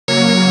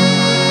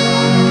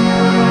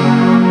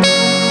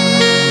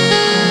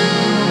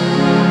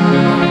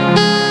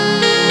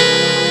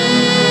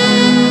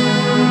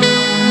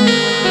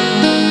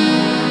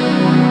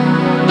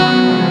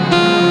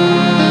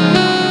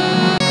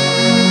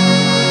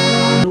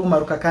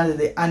Baruka kandi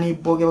the Annie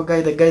Boge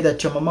guy, the guy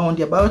that your mama on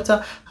the about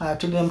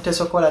tulina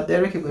mteso kola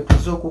Derek gwe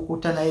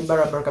tuzokukuta naye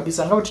barabara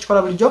kabisa ngabo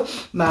tuchikola bulijo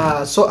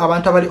na so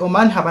abantu abali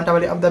Oman, abantu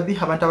abali Abu Dhabi,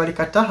 abantu abali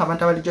Qatar,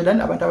 abantu abali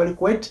Jordan, abantu abali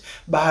Kuwait,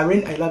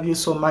 Bahrain, I love you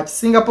so much.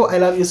 Singapore, I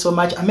love you so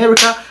much.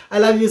 America, I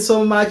love you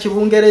so much.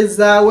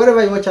 Bungereza,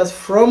 wherever you watch us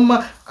from,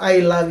 I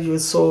love you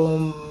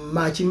so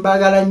much.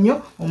 Mbagala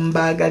nnyo,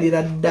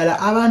 mbagalira ddala.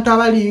 Abantu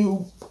abali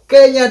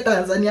Kenya,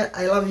 Tanzania,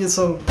 I love you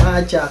so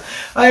much.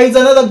 It's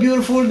another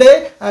beautiful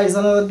day. It's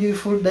another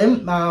beautiful day.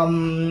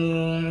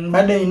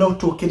 But then you know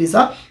to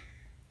Kirisa.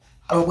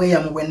 Away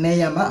am when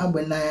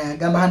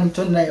gamba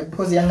Hannington na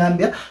because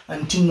yangambia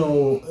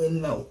antino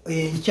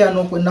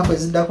nchano kwenda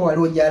kwezida ko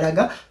waliwo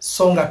jalaga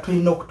songa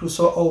tulino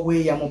kutuso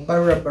away am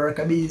barabara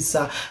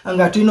kabisa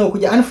anga tulino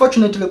okuja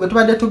unfortunately gwe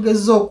tubadde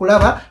tugezo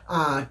okulaba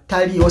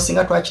taliwo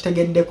singa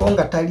twakitegeddeko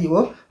nga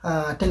taliwo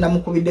tenda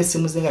mukubidde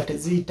simu zinga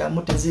tezita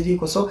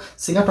muteziriko so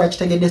singa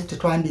twakitegedde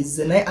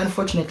tetwandize naye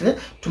unfortunately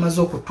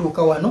tumaze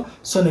okutuuka wano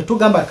so ne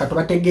tugamba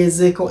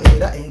katubategezeeko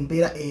era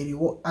embeera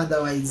eriwo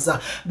otherwise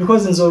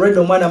because nzo already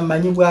omwana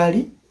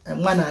mmanyibwali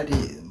mwana ali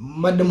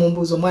mbadde mu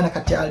mbuzo mwana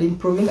kati ali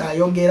improving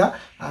ayogera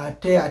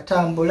ate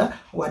atambula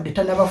wadde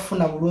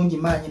tanabafuna bulungi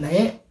maanyi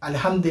naye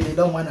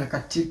alhamdulillah omwana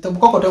kati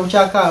tobukoko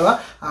tebukyakaaba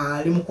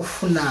ali mu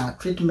kufuna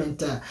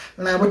treatment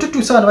na bwe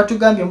tutuusa wano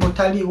batugambye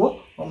mbutaliwo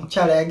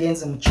omukyala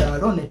yagenze mu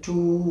kyalo ne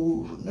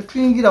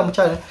tuyingira mu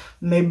kyalo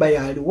maybe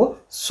yaliwo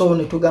so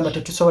ne tugamba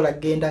tetusobola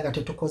genda nga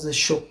tetukoze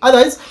show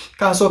otherwise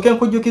kansooke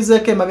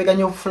nkujjukizeeko emabega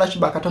nnyo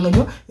flashback katono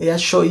nnyo eya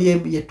show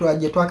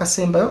ye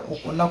twakasembayo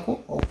okunaku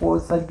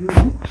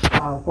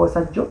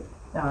okwosa jjo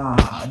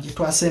gye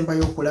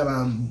twasembayo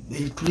okulaba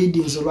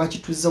leadings olwaki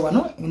tuzze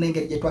wano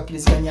n'engeri gye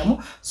twakkirizganyamu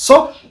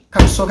so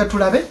katusooke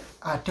tulabe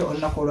ate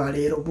olunaku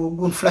olwaleero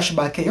gun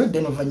flashback eyo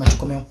then oluvannyuma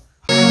tukomewo.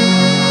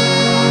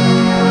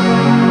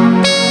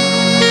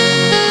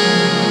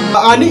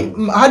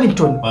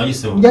 Hannington,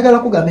 njagala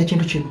kugamba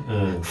ekintu kino.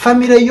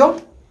 Family yo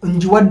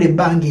njiwadde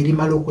ebbanga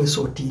erimala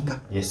okwesootinga.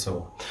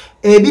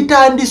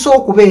 Ebitandise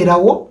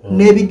okubeerawo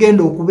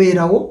n'ebigenda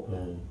okubeerawo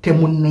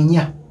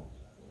temunnenya.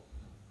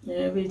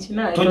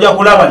 Tujja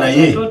kulaba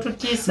naye.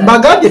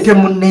 Mbagambye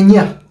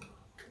temunnenya.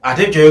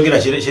 Ate kyoyogera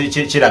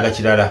kiraga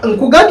kirala.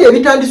 Nkugambye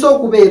ebitandise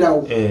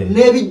okubeerawo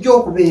n'ebijja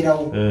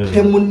okubeerawo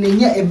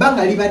temunnenya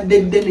ebbanga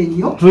libadde ddene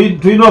nnyo.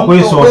 Tulina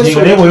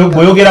okwesootinga naye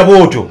bw'oyogera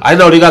bw'otyo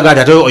alina olinga nti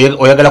ate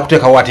oyagala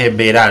kuteekawo ate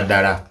embeera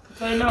ndala.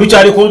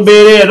 Tukyali ku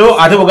mbeera eno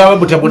ate bugamba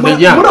mbu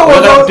temunnenya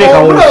oyagala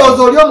kuteekawo.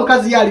 Mulowooza oli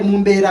omukazi yali mu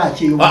mbeera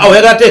ki?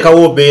 Oyagala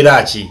kuteekawo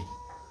mbeera ki?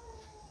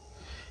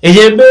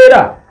 Eyo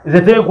embeera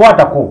nze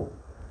tenkwatako.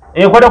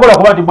 Enkwatako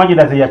lwakuba nti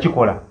mwanyinaze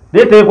yakikola.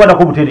 Naye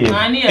tenkwatako butereevu.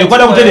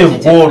 Enkwata butereevu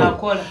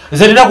kwono.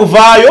 Nze nina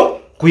kuvaayo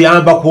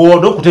kuyamba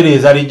kwono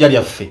kutereeza linnya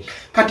lyaffe.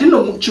 Kati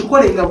nno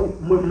kikolenga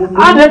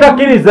ate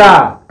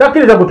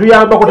takkiriza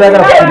kutuyamba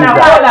kutayagala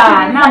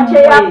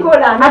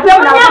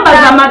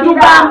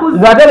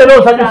ate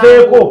leero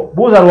osanyuseeko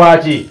buuza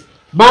lwaki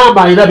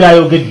maama alina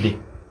byayogedde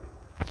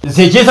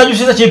nze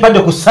kyesanyusiza kimpadde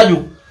ku ssanyu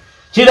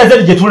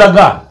kiraze gye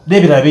tulaga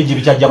n'ebirala bingi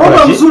bikyajja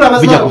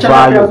bijja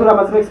kuvaayo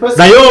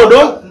naye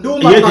ono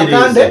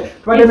yeetereze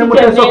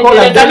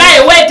naye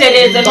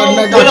weetereze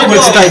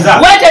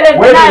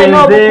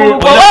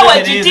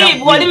wewe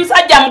kitiibwa oli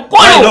musajja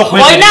mukulu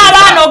olina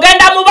abaana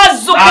ogenda mu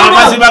bazzukulu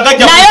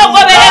naye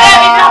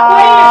ogoberera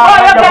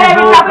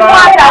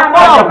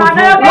ebitakwatako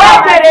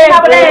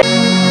weetereze.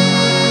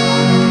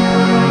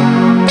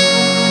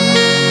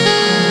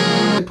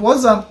 It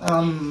was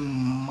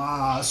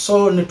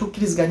so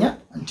netukkiriziganya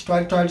nti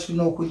twali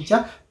tulina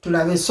okujja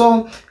tulabe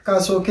so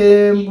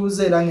kasooke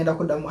mbuuze era ngenda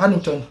kuddamu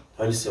Hannington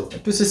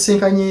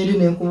tusisinkanye eri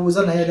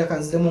nenkubuuza naye era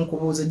kanziremu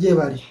nkubuuze gye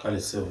bali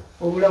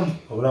obulamu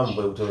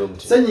bwe butobe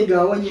buti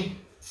senyiga awonye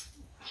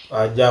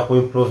ajja ku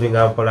improving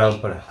mpola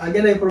mpola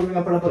agenda improving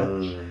mpola mpola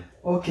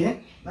okay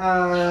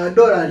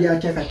dola ali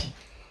atya kati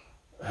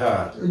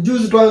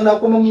juzi twalina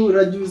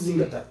kumumura juzi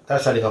ngata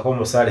tasalika ko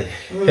musale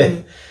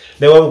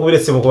newa mukubire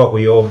simu kuba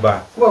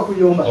kuyomba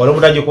ono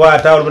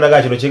mutagikwata ono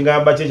munaga kino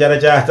kingamba kyana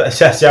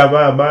kya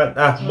maama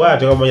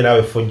bwate omanyi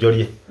nawe fujjo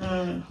lye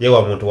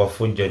yewa muntu wa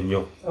fujjo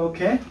nnyo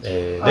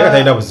naye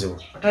talina buzibu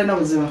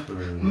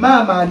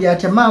maama ali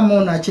atya maama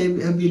ono akye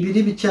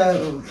bibiri bikya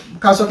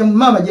kasooke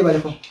maama gye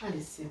baliko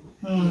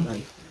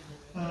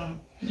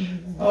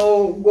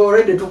gwe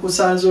already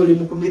tukusanze oli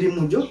mu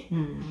kumirimu gyo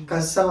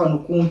kasa wano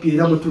kumpi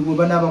era bwe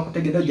banaaba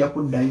kutegedde ojja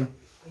kuddayo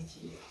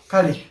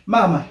kale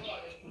maama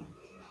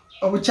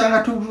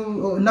obukyanga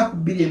naku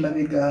bbiri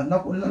emabega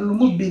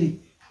lumu bbiri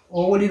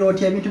owulira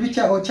otya ebintu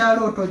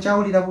okyaloota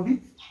okyawulira bubi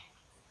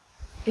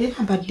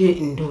era mbadde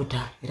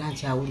ndoota era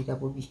nkyawulira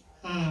bubi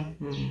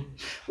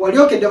wali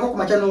okeddeko ku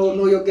makya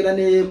n'oyogera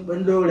ne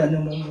Ndoola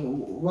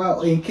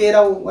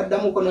enkeera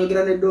waddamuko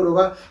n'oyogera ne Ndoola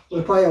oba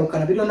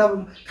wetwayawukana birona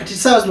kati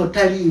ssaawa zino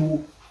taliiwo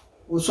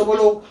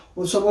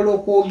osobola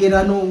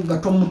okwogera nga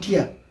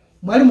tomutya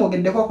mwali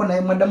mwogeddekoko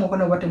naye mwaddamuko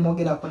naye oba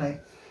temwogerako naye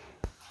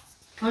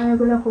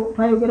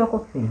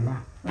twayogerako ffenna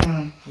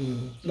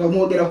nga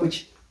mwogera ku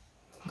ki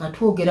nga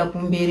twogera ku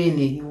mbeera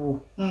eno eriwo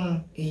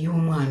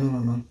ey'omwana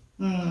ono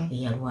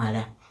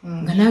eyalwala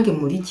nga nange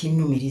muli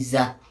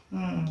kinnumiriza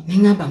ne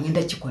ngamba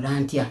ngenda kikola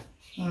ntya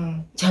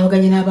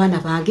kyawaganye n'abaana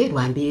bange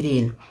lwambeera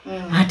eno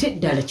ate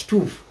ddala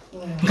kituufu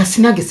nga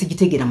sinage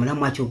sigitegera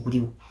mulamu akyo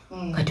oguliwo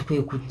kati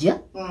kwe kujja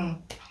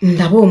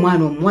ndaba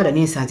omwana omuwala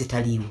n'ensanze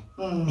taliiwo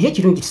naye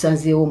ekirungi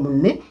tusanzeewo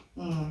munne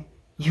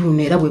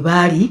yuno era bwe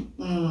baali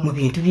mu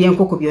bintu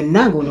by'enkoko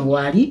byonna ng'ono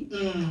waali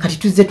kati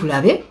tuzze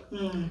tulabe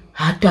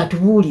ate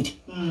atubuulire.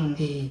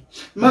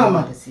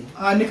 Maama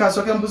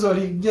nikasooke mbuzi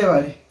oli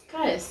gyebale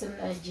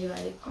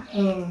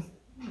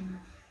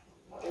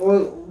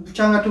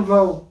bukyanga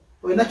tuvaawo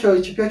olina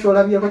kipya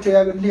kyolabyeko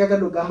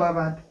kyoyagadde ogamba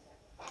abantu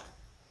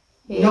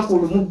naku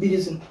olumu bbiri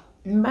zino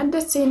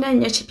mbadde sirina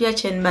nnyo kipya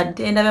kye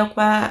mbadde ndaba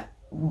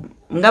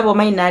nga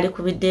bw'omanyi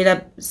naalikubidde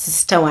era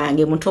sisita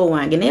wange muto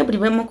wange naye buli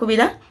bwe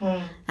mukubira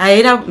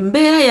era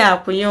mbeera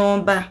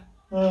yakuyomba.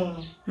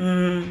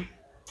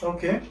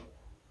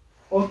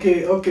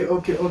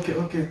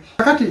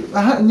 Kakati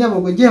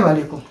nyabo gwe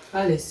gyebaleko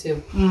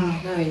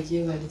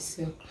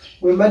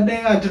bwe mbadde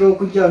nga ntera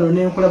okujja wano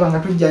nenkulaba nga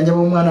tujjanjaba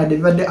omwana wadde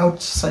bibadde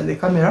outside the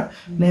camera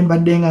naye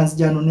mbadde nga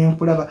nzija wano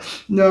nenkulaba.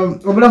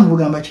 Obulamu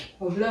bugamba ki?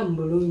 Obulamu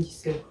bulungi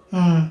sebo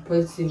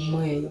pozi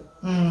mweyo.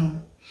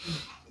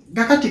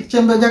 Kakati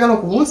kyemba njagala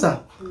okubuuza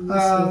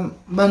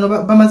bano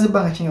bamaze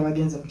ebbanga ki nga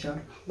bagenze mu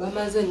kyalo?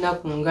 Bamaze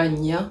ennaku nga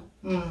 4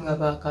 nga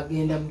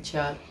bakagenda mu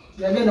kyalo.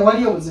 Yagenda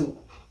wali obuzibu?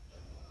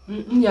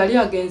 Yali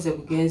agenze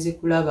bugenzi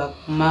kulaba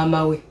ku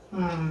maama we.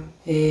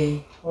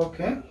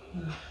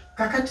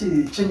 Kakati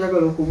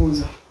kyenjagala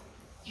okubuuza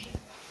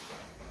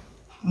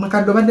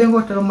mukadde obadde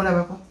ng'otera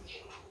omulabako?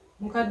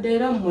 Mukadde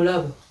era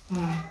mulaba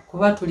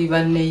kuba tuli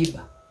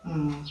banneiba.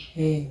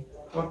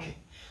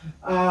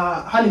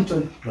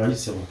 Hannington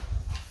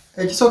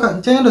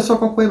kyengenda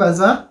osooka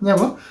okwebaza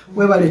nyabo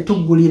webale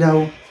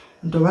tuggulirawo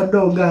nti obadde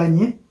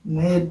ogaanye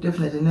naye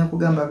definitely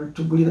nekugamba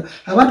tuggulira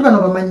abantu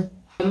bano bamanyi?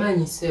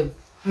 Bamanyi sebo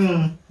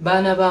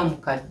baana ba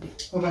mukadde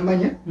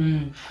obamanyi?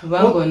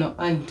 Kubanga ono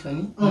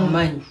Hannington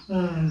omanyi.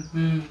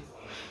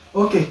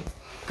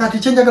 Kati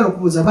kyenjagala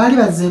okubuuza baali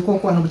bazzeeko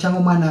okwano bukyanga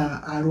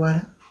omwana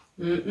alwala?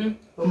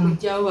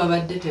 Okujjawo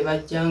babadde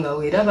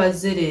tebajjangawo era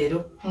bazze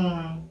leero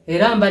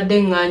era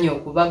mbadde ŋŋaanye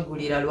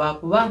okubaggulira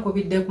lwakuba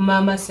nkubidde ku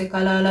maama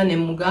Sekalaala ne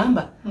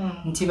mugamba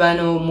nti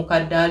bano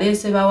mukadde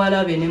aleese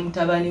bawalabe ne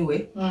mutabani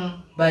we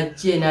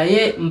bajje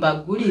naye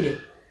mbaggulire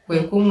kwe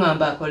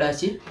kuŋŋamba akola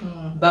ki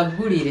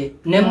baggulire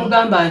ne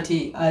mugamba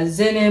nti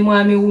azze ne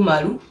mwami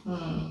Wumalu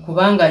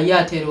kubanga ye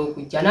atera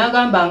okujja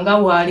n'agamba nga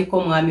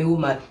waaliko mwami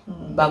Wumalu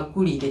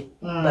baggulire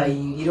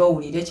bayingire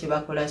owulire kye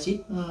bakola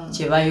ki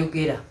kye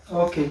bayogera.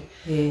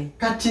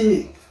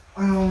 Kati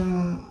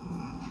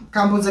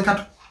kambuze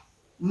kati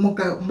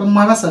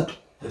mwabasatu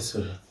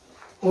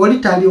oli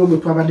taliwo gwe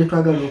twabadde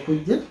twagala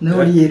okujja naye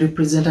oli ye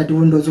representative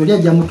ndoozi oli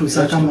ajja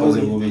mutuusaako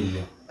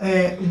amawulire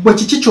bwe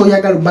kiki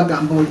kyoyagala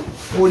bagamba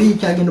oli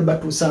kyagenda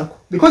batuusaako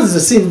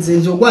because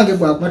nze ogwange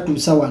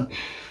gwakubatuusa wano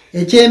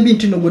ekyembi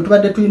nti no gwe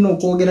tubadde tulina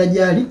okwogera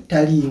gyali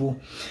taliiwo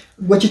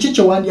gwe kiki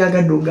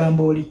kyewandyagadde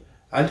ogamba oli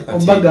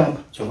obagamba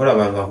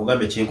kyokolabanga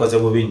akugambe kinkoze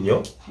bubi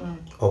nnyo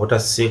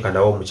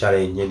obutasisinkanawo omukyala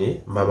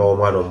yennyini maama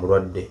w'omwana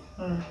omulwadde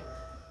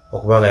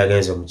okubanga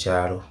yagenze mu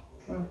kyalo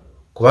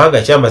kubanga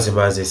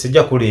ekyamazima nze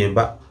sijja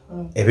kulimba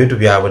ebintu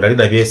byabwe nali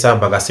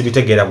nabyesamba nga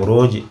sibitegeera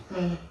bulungi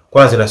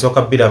kuba nze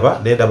nasooka biraba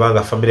naye ndaba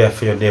nga famire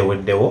yaffe yonna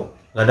eweddewo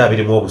nga ndaba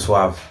birimu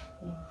obuswavu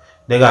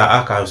naye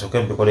nga kansooke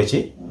mbikole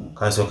ki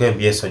kansooke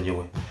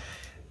mbyesonyiwe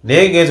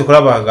naye ngenze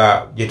okulaba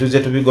nga gye tuzze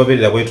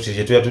tubigoberera bwe tuti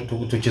gye tuya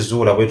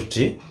tukizuula bwe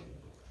tuti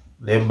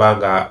naye mba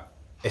nga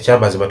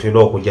ekyamazima tulina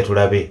okujja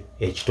tulabe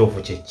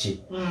ekituufu kyeki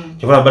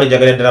kyokula mbali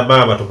njagala endala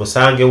maama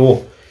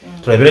tumusangewo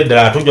tulabire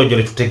ddala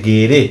atunyonjole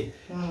tutegeere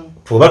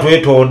tuba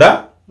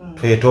twetonda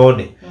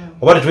twetonde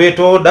oba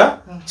tetwetonda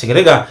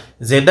kigere nga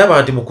nze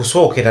ndaba nti mu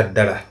kusookera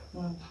ddala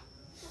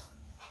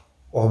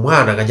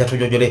omwana nga nja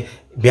tunyonjole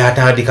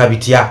byatandika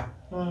bitya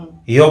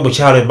ye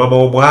omukyalo emmama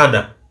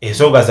w'omwana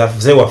ensonga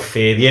zaffe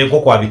waffe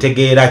ebyenkoko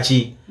abitegeera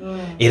ki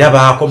era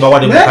baakomawa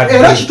ne mukadde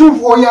era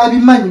kituufu oyo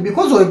abimanyi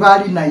because oyo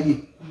baali naye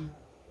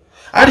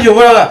ali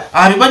yobola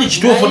abimanyi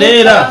kituufu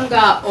neera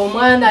nga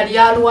omwana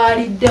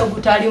lyalwalidde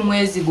ogutali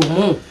mwezi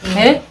gumu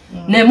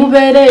ne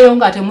mubeereeyo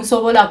nga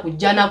temusobola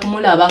kujja na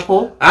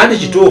kumulabako andi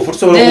kituufu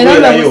tusobola okubeerayo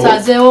leero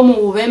musazeewo mu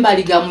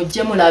Bubembaliga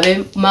mujje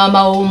mulabe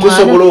maama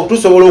w'omwana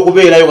tusobola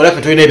okubeerayo nga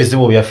naffe tulina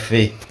ebizibu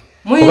byaffe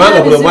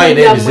kubanga buli omwana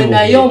alina ebizibu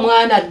naye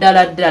omwana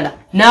ddala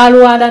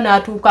n'alwala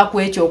n'atuuka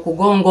ku ekyo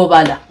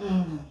okugongobala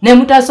ne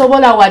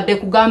mutasobola wadde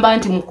kugamba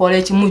nti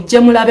mukole ki mujje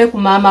mulabe ku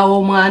maama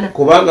w'omwana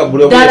kubanga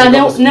buli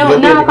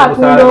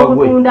n'akatunda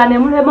okutunda ne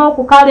mulema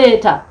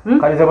okukaleeta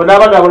kalize bwe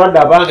n'abaana abalwadde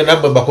abange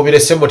nammwe mbakubira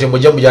essimu ti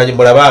mujje mujanye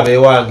mulabe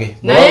abeewange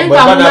naye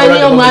nga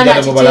mumanyi omwana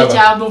kiki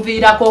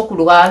ekyamuviirako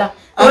okulwala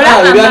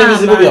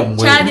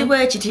kyali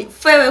bwe kiti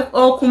ffe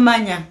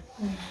okumanya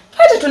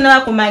kati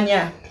tunaba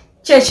kumanya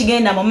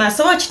kyekigenda mu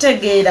maaso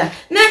okitegeera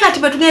naye kati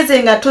bwe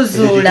tugeze nga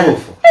tuzuula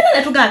era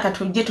ne tugamba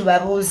tujje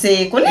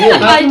tubabuuzeeko naye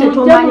twali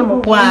tetumanyi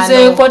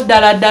mukwano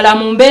ddala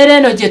mu mbeera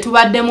eno gye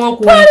tubaddemu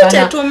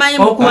okuwenkana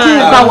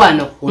okutuuka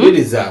wano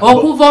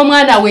okuva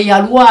omwana we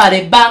yalwala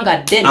ebbanga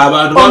ddene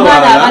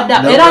omwana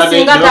abadde era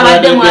singa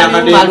tabadde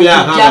mwami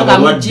mumalukujja nga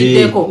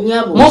muggiddeko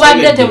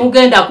mubadde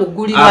temugenda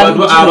kugulirwa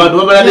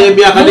mukadde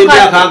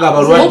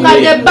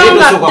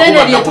ebbanga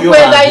ddene lye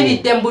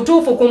tukwegayiridde mu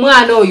butuufu ku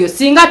mwana oyo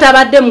singa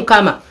tabadde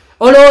mukama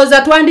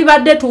olowooza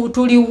twandibadde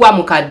tuliwa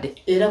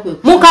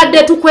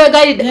mukadde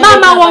tukwegayidde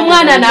maama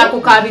w'omwana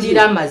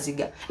n'akukabirira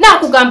amaziga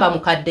n'akugamba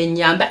mukadde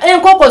nnyamba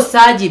enkoko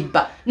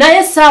saagibba naye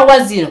essaawa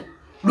zino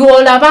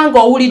lw'olaba nga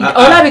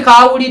olabika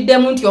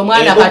wawuliddemu nti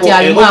omwana kati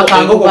alimu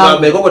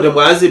akangubamu enkoko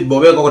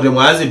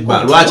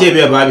temwazibba lwaki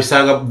ebyo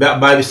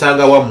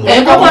babisanga wammwe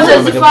enkoko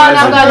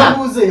tezifaanagana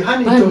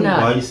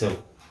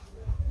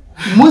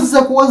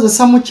muzze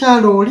kuwozesa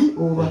mukyalo oli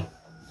oba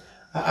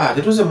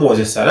tetuze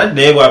muwozesa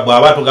naye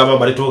bw'aba tugamba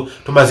bali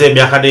tumaze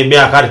emyaka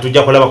n'emyaka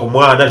tetujja kulaba ku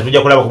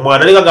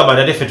mwana naye gagamba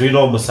nti ate ffe tulina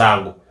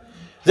omusango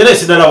zene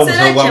sinalawo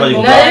omusango w'amanyi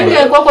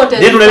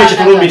tulabe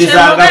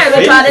kitulumirizanga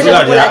ffe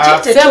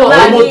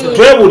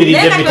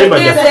twebuuliridde emitima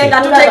gyaffe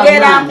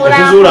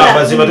tuzuula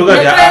amazima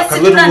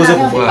katuge tubuuze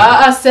ku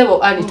mwana ssebo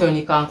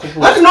Hannington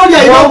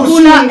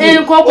kankubuulagula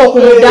enkoko ku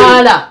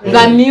mudaala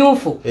nga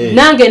myufu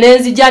nange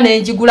nenzija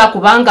nengigula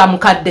kubanga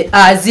mukadde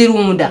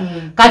azirunda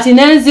kati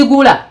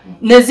nenzigula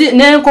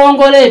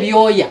n'enkongola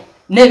ebyoya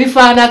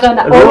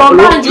n'ebifaanagana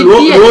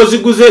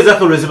olwoziguze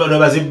ezaffe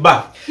lwebazibba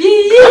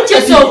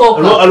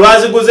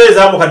olwaziguze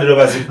ezamukadde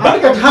lwebazibba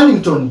kati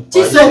Hannington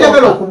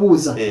njagala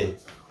okubuuza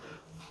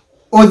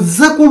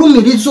ozze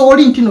kulumiriza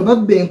oli nti no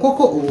babba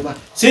enkoko oba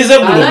size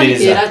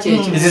mulumiriza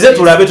zize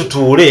tulabe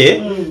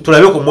tutuule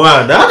tulabe ku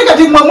mwana ate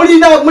kati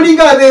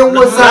mulinga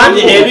abeewoza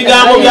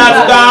ebigambo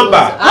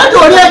byatugamba ate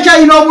oli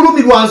akyalina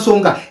obulumi lwa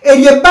nsonga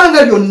eryo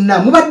ebbanga lyonna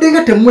mubadde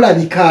nga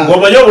temulabika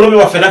ng'omanyi obulumi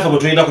waffe naffe bwe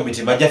tulina ku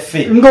mitima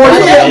gyaffe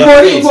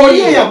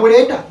ng'oli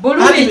eyabuleeta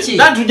bulumi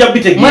ki tujja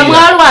bitegeera mwe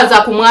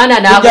mwalwaza ku mwana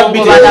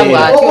n'akongobala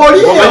bw'atyo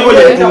oli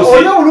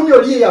obulumi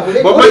oli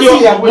eyabuleeta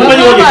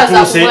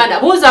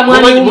buuza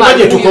mwana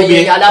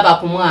w'omwana yalaba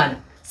ku mwana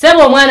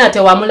sebo omwana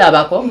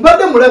tewamulabako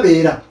mbadde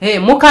mulabeera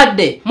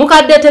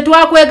mukadde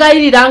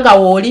tetwakwegayirira nga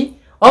wooli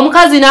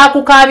omukazi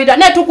n'akukabira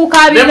ne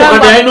tukukabira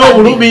mukadde yalina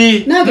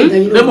obulumi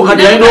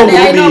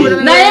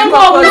naye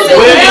ng'obulumi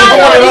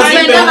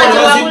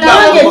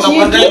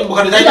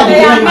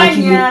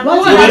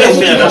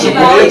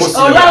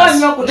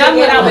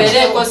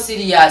olwawo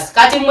serious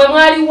kati mwe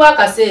mwaliwo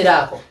akaseera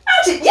ako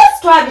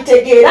yes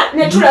twabitegeera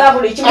ne tulaba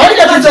buli kimu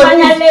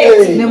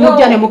ne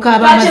mujja ne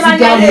mukaaba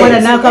amaziga omwana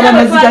n'akaaba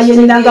amaziga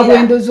yenna nga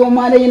bwendoza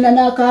omwana yenna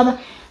n'akaaba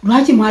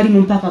lwaki mwali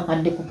mumpaka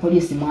kadde ku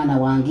poliisi mwana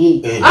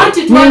wange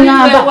anti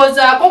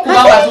twalibwekozaako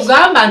kuba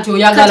watugamba nti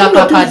oyagala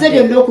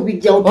kakadde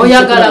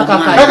oyagala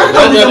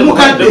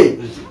kakadde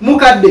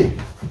mukadde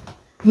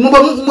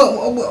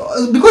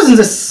because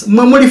nze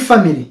muli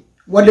family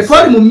wadde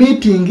twali mu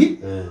meeting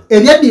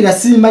ebyaddira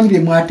simanyi bye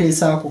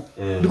mwateesaako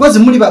because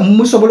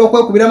musobola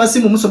okwekubira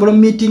amasimu musobola mu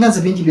meeting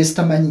nze bingi bye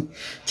sitamanyi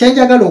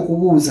kyenjagala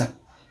okubuuza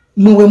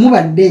mwe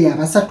mubadde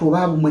abasatu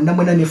oba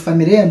mwenna ne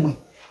family emwe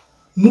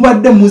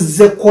mubadde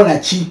muzze kukola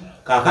ki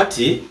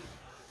kakati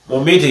mu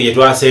meeting gye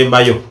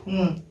twasembayo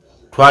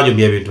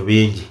twanyumya ebintu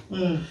bingi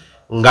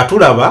nga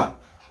tulaba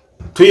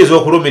tuyinza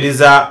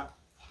okulumiriza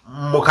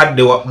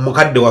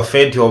mukadde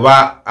waffe nti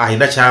oba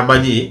alina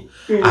kyamanyi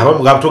aba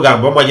mugabo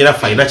tugamba omwanyina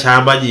ffe alina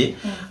kyamanyi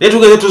naye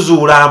tugeze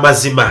tuzuula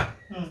amazima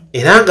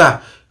era nga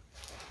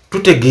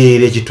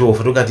tutegeera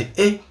ekituufu tuga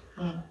nti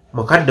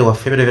mukadde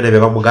waffe bino byona bye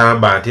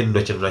bamugamba nti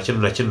nno kino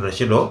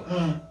nakino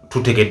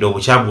tutegedde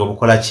obukyamu bwe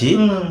bukola ki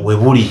we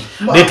buli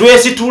ne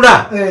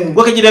twesitula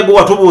gwekenyine gwe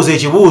watubuuza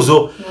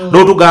ekibuuzo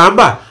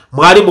n'otugamba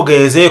mwali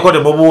mugenzeeko ne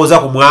mubuuza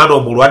ku mwana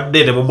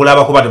omulwadde ne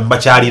mumulaba kuba ne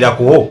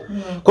mubakyalirako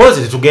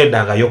koze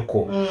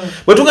tetugendangayokko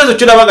bwe tugenze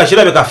kiraba nga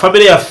kirabika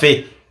famire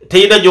yaffe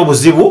teyina nnyo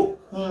obuzibu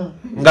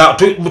nga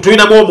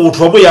tulinamu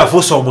omuntu omu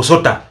yafuusa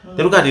omusota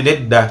tetugaa nti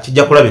nedda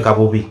kijja kulabika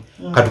bubi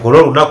katukole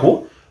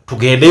olunaku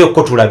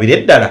tugendeyokko tulabire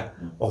eddala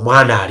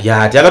omwana ali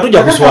ati aga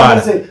tujja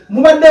kuswala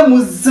mubadde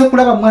muzze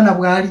kulaba mwana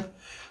bwali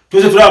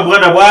tuze tulaba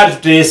mwana bwali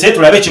tuteese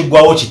tulabe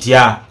kiggwawo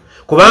kitya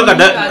kubanga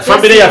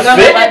famire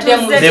yaffe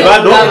ne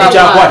bano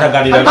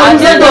ekyakwataganira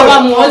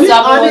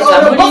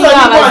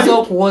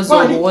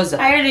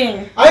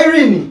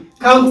Irene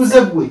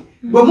kanguze gwe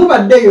bwe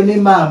mubaddeyo ne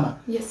maama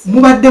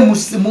mubadde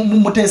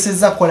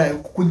muteesezza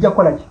kujja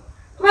kola ki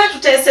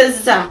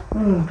batutesezza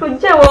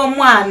tujjewo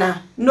omwana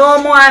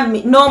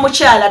n'omwami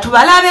n'omukyala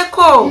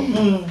tubalabeko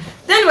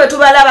then bwe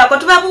tubalabako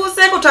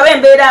tubabuuseeko twabe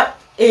embeera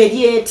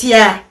eri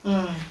etya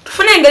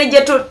tufune engeri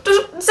gye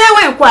tuzeewo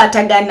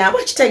enkwatagana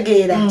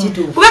bwekitegeera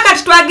kuba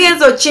kati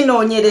twagenza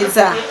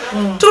okinoonyereza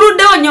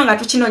tuluddewo nnyo nga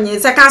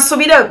tukinoonyereza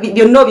kansubire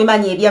byonna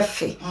obimanyi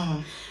ebyaffe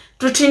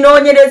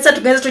tutinoonyereza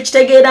tugenze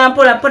tukitegeera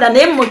mpola mpola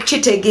naye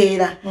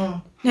mukitegeera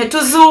ne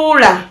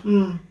tuzuula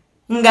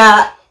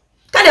nga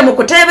kale mu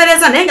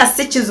kuteebereza naye nga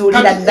si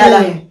kizuulira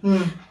ddala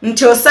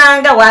nti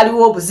osanga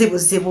waaliwo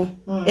obuzibuzibu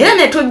era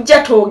ne tujja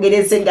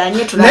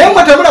twogerezeganye naye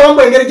mwe temulaba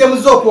mbu engeri gye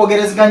muzze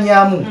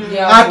okwogerezeganyaamu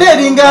ate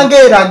eringanga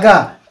eraga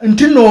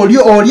nti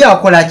oli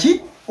akola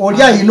ki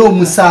oli ayina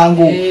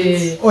omusango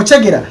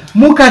okyegera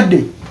mukadde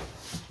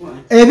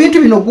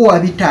ebintu bino gwe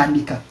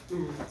wabitandika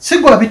si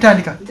gwe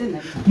wabitandika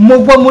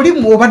mugwe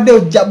mulimu obadde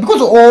ojja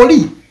because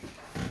oli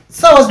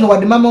saawa zino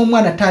wadde maama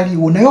omwana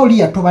taliiwo naye oli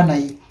yatoba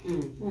naye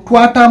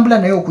twatambula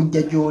naye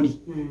okujja gy'oli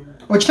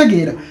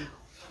okitegeera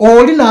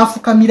oli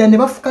n'afukamira ne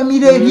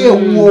bafukamira eri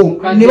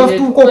ewo ne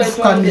batuuka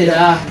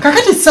okufukamira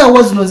kakati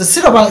saawa zino nze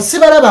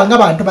sibalaba nga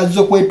bantu bazze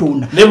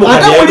okwetonda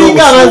ate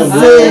mulinga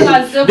abazze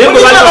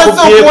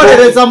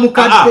okuwolereza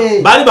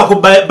mukadde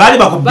baali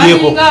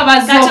bakubyeko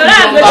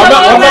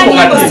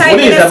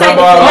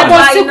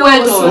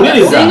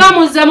singa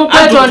muzze mu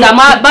kwetonda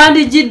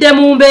bandijjidde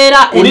mu mbeera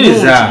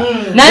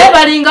naye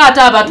balinga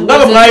ate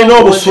abatubalina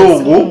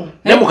obusungu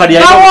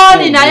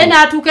bawoni naye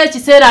n'atuuka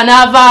ekiseera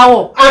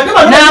n'avaawo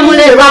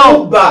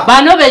n'amulekawo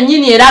bano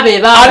bennyini era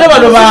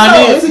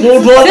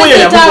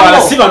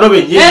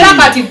era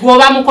kati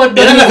gwoba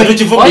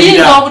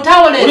mukoddeoyinza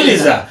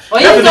obutawolereza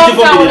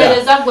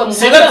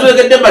singa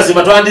tulekedde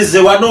mazima twandize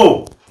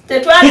wano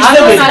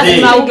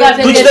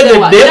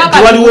tukitegedde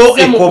waliwo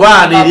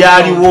ekobaana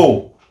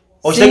eryaliwo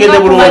okitegedde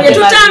bulungi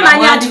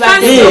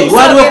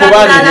waliwo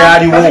ekobaana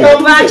eryaliwo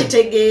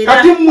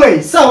kati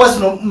mmwe saawa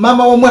zino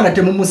maama w'omwana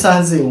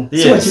temumusanzeewo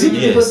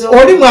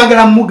oli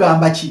mwagala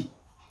mumugamba ki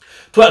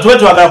tube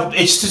twagala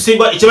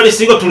ekibali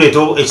singa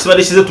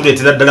ekibali kize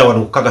tuleetera ddala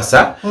wano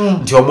okukakasa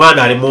nti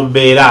omwana ali mu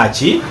mbeera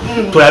ki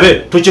tulabe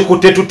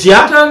tukikutte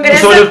tutya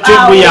tusobole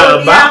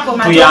tutemuyamba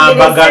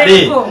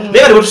tuyambagane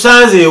naye kati bwe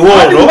tusanzeewo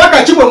ono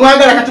obubaka ki bwe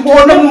mwagala kati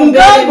bwona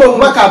mugambe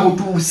obubaka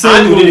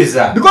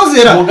butuuseewuliriza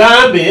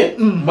mugambe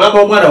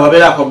maama omwana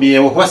wabeera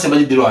akomyewo kuba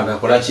simanyiddirwana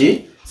akola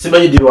ki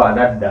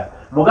simanyiddirwana adda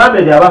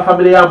mugambe nti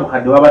abafamire ya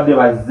mukadde wabadde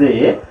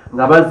bazze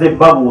nga bazze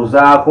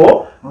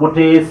babuuzaako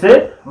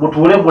muteese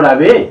mutuule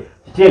mulabe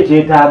kiki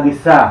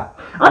ekyetaagisa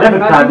ate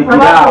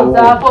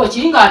tutandikiraawo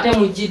kinga ate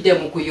mujjidde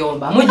mu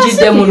kuyomba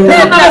mujjidde mu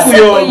lutalo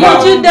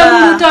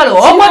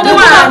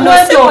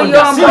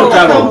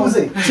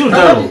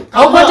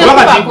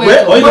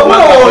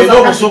olina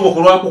obusungu ku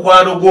lwa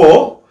mukwano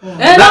gwo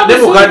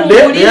nemukadde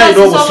era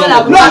alina obusungu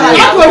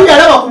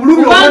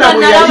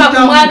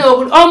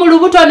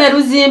omulubuto ne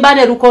luzimba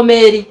ne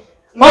lukomeeri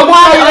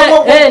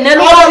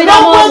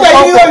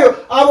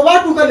abo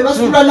batuuka ne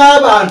basitula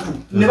n'abantu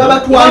ne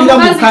babatwalira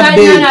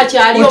mukadde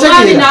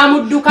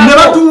ne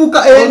batuuka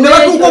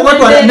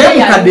okwatwala naye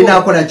mukadde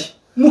n'akola ki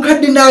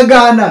mukadde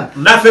n'agaana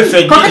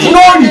kakati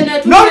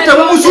n'oli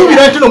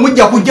temumusuubira nti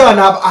nomujja kujja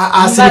wano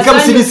asirike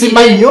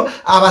musirisimbwa nnyo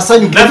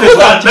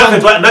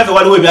abasanyukirnaffe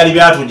waliwo ebyali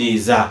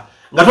byatunyiiza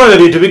nga twala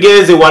ebintu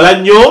bigenze wala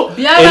nnyo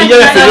erinnya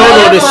lyaffe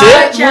lyononese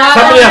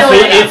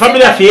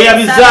famire yaffe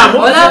yeyabizaamu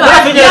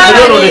erinnya lyaffe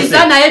lyononese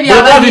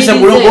mwetwatuyise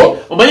mulogo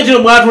omanyi kino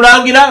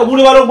mwatulangira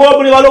muli balogo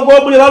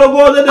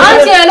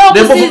anti era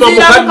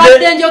okusinziira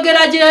mukadde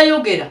enjogera gye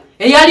yayogera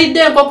eyalidde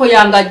enkoko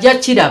yange ajja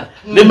kiraba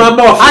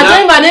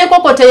ate nga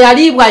n'enkoko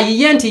teyaliibwa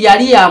yiye nti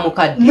yali ya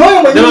mukadde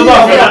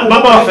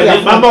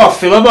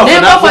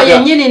n'enkoko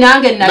yennyini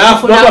nange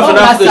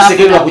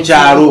nakifunakosekerwa ku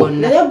kyalo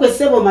naye gwe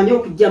ssebo omanyi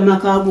okujja mu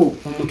makaago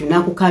omuntu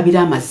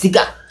n'akukabira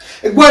amaziga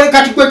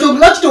kati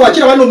lwaki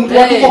tewakiraba n'omuntu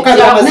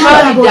wakukokabira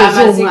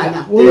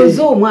amaziga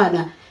oloze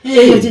omwana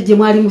eyo gye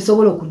mwali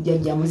musobola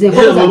okujjajja muze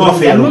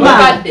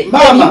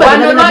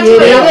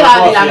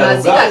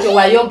amaziga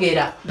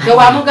tewayogera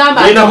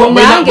tewamugamba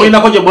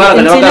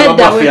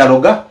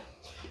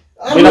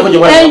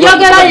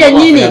enjogera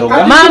yennyini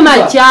maama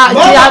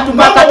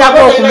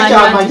kyatupakatako okumanya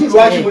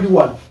lwaki muli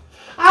wano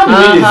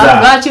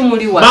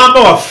maama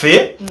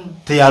waffe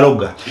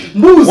teyaloga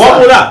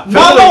mbuuza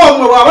maama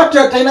wamwe bw'aba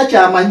talina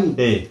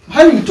kyamanyi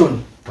Hannington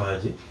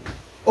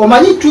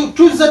omanyi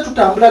tuzze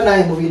tutambula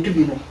naye mu bintu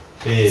bino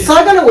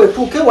saagala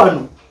wetuuke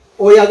wano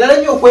oyagala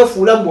nnyo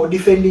okwefuula mbu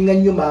odifendinga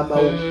nnyo maama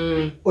wo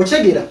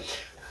okyegera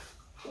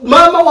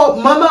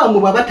maama wamwe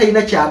bw'aba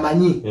talina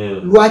kyamanyi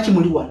lwaki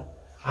muli wano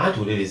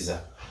atuuliriza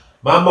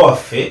maama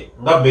waffe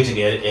nga meeting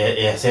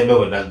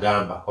eyasembewo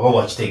nagamba oba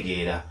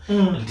wakitegeera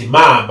nti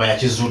maama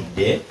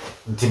yakizudde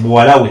nti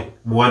muwala we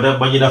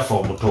manyinaffe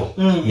omuto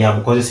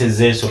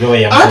yamukozesezza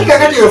ensobi anti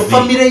kakati eyo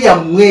famire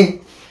yammwe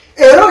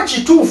era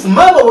kituufu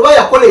maama bweba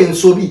yakola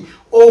ensobi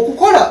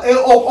okukola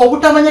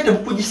obutamanya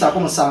tebukugisaako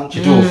musango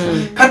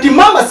kati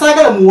maama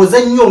saagala muwoze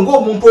nnyo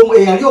ng'omuntu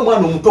eyali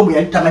omwana omuto mwe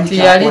yali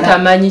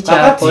tamanyi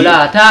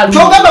kyakola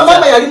kyogamba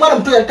maama yali mwana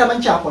muto yali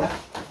tamanyi kyakola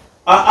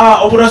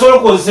omuntu asobola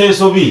okukozesa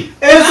ensobi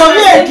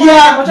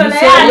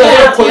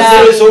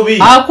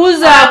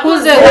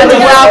akuze kati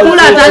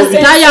bwakula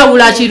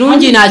tayawula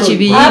kirungi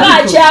nakibi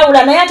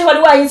akyawula naye ate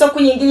waliwo ayinza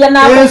okuyingirira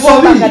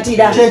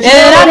n'akuvombakatira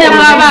era ne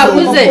mwaba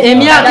akuze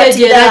emyaka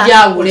egyo era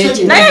gyawula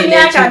naye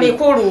emyaka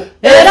mikulu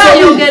era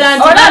ayogera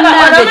nti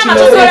bannange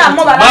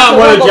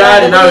Maama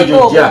ojali nawe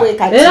jojja.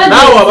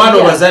 Nawe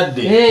abaana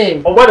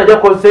bazadde. Omwana ajja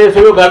konsenso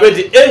yo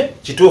gaveti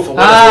kituufu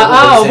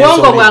omwana.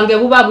 Obwongo bwange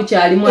buba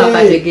bukyalimu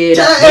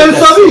akategeera.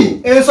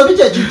 Ensobi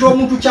kye kintu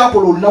omuntu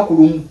kyakola olunaku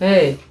lumu.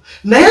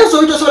 Naye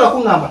ensobi tosobola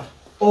kuŋŋamba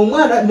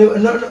omwana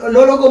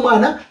nologa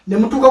omwana ne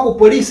mutuuka ku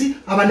poliisi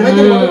abantu ne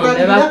bajja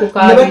ne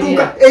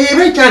batuuka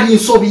eba ekyali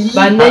nsobi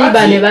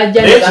baneiba ne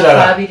bajja ne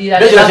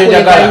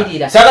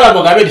bakabirira. Sagala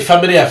mugambe nti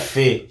famire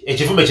yaffe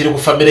ekivume kiri ku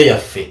famire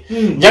yaffe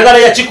njagala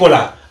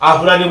yakikola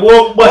avulanibwa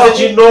bwase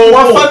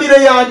kinoomu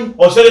famire yani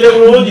osegede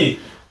bulungi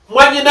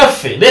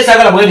mwanyinaffe naye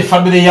sagala mwe ni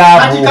famire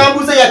yaabwe ati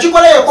kambuze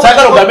yakikola yeko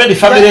sagala ogambe nti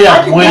famire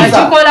yaabwe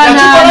yakikola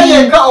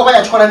yenka oba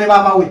yakikola ne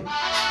maama we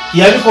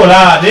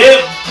yabikola ne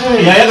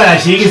yayagala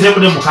kiyingizemu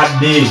ne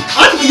mukadde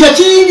ati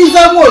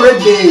yakiyingizamu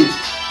olwedde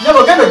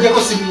nyabo gendo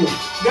jeko sibiyo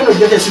gendo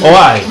jeke sibiyo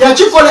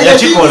yakikola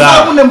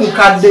ne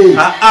mukadde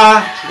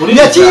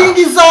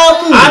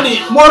yakiyingizamu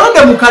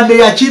mworonde mukadde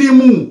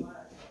yakirimu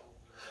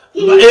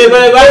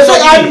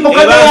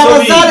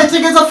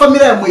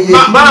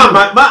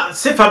Maama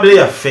si famire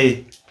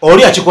yaffe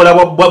oli yakikola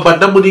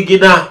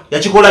bwannamunigina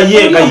yakikola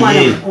ye nga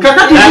ye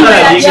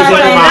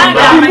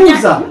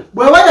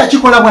bwaba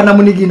yakikola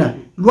bwannamunigina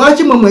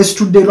lwaki mwe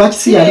mwesitudde lwaki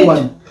si yali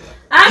wano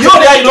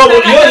yoli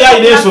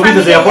alina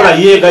ensobi ze yakola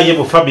ye nga ye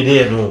mu famire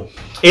eno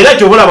era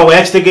kyobulaba bwe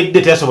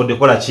yakitegedde teyasobodde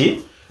kola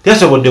ki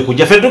teyasobodde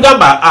kujja ffe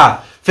tugamba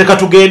ffe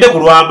katugende ku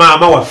lwa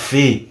maama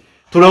waffe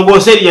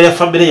tulongoose erinya lya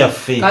famire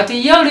yaffe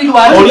kati ye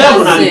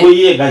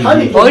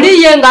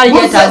oli ye nga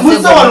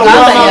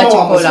yetazegamba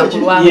yakikola ku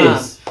lwa maama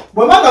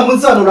bwebanga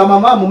muzano lwa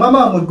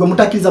maama gwe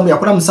mutakiriza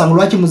muyakola musango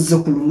lwaki muzze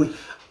ku lulwe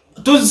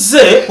tuzze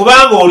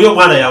kubanga oli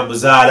omwana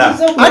yamuzaala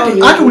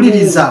ati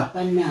uliriza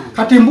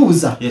kati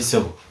mbuuza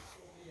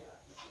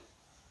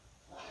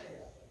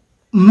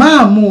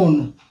maama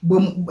ono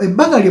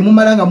ebbanga lye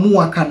mumala nga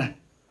muwakana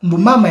mbu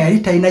maama yali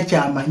talina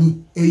kyamanyi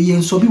eyo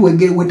ensobi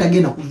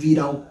wetagenda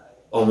kuviirawo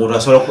omuntu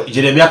asobola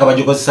gira emyaka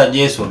bagikozesa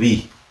nnyo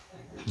ensobi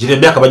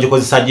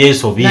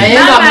naye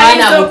nga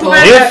mwana muto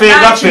naye ffe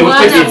nga ffe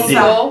butegedde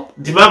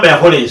nti maama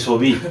yakola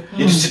ensobi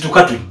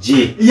netusituka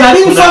tujje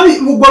yali nsobi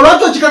gwe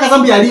lwaki okikakasa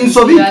mbu yali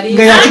nsobi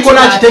nga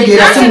yakikola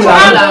akitegeera si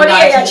mulala oli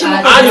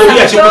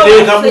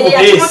yakikuteekamu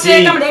buteesi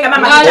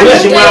oli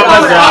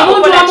yakimwambaza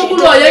omuntu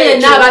omukulu oyo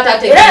yenna aba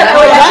tategeera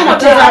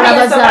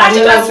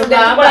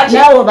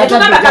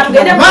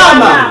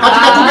maama kati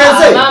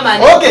katugeze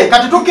okay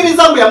kati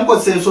tukkiriza mbu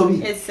yamukozesa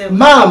ensobi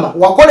maama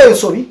wakola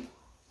ensobi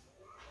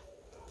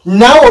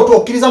nawe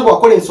otukkiriza mbu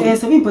wakola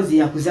ensobi mpozi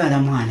yakuzaala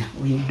mwana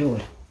oyo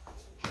Dora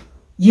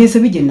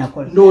yensobi gye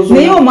nakola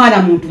naye omwana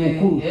muntu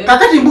mukulu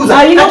kakati mbuuza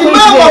kati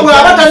maama bwe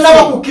aba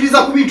tannaba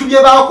kukkiriza ku bintu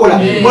bye baakola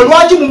mwe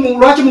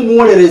lwaki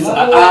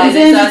mumuwolereza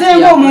nze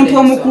nzizenga omuntu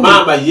omukulu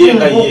maama ye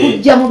nga ye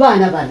okujja mu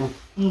baana bano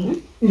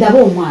ndaba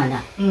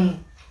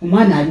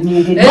omwana ali mu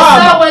ngeri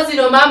essaawa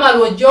zino maama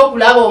lwojja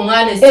okulaba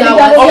omwana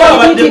essaawa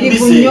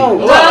obutirivu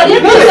nnyo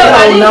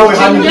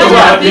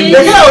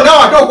lekerawo nawe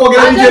ate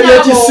okwogera ebintu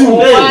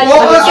ebyekisimu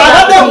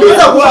abadde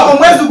okwiza kuva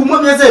omwezi gumu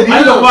emyezi ebiri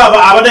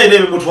abadde alina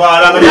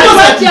ebimutwala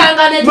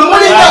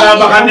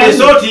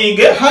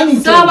bakannesootinge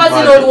essaawa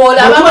zino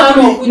lwolaba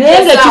maama naye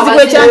ngaekizibu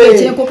ekyange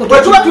ekyenkoko bwe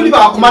tuba tuli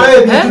bakumalayo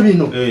ebintu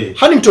bino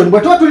Hannington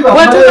bwe tuba tuli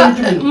bakumalayo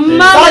ebintu bino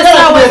maama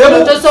essaawa zino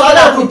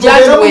tosobola kujja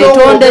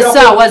tiweetonda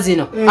essaawa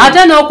zino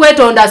ate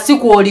n'okwetonda si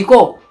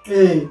kwoliko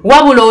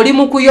wabula oli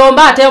mu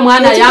kuyomba ate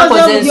omwana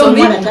yakoze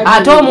ensobi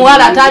ate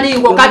omuwala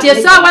taliiwo kati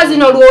essaawa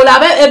zino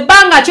lwolabe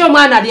ebbanga ki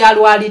omwana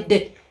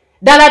lyalwalidde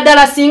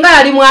ddala singa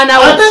yali mwana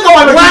we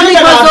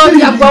wandikoze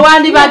otya gwe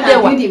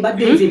wandibaddewa anti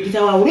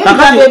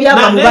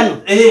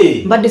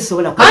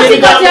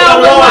kati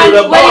awo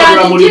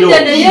weyandijjidde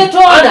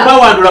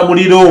neyetondabawandula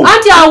muliro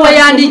anti awo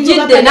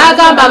weyandijjidde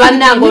n'agamba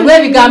bannange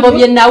olw'ebigambo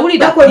bye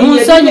nawulira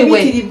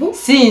munsonyiwe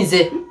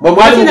sinze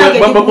mwali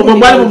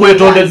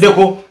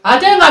mumwetondeddeko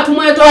ate nga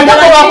tumwetonda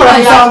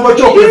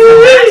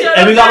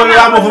ebigambo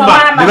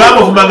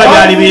byebamuvuma nga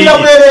byali bingi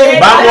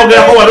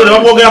bamwogerako wali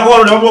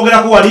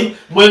nebamwogerako wali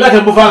mwenga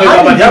temuvanga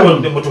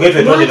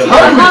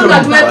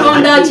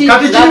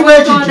kati kirimu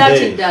ekiti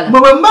mwe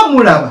bwe mba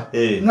mulaba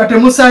nga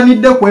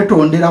temusaanidde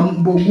kwetondera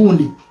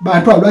mbugundi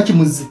bantu alwaki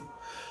muzze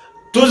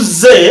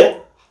tuzze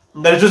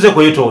nga netuze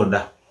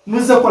kwetonda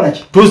muzze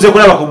kolaki tuzze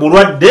kulaba ku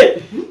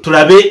mulwadde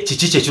tulabe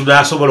kiki kye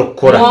tunasobola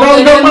okukola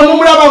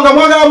mulaba nga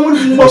mwagala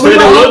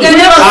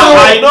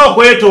alina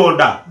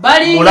okwetonda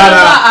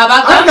mulala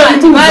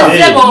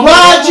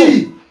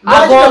lwaki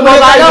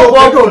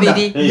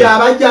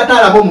yabajja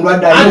atalaba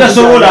omulwadde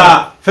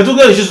atasobola fe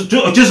tugere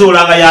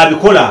kizuula nga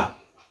yabikola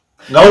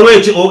nga waliwo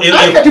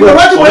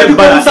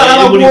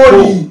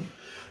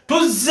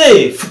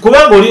tuzze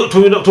kubanga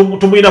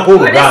tumuyinako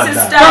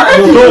oluganda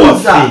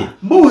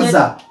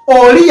mbuuza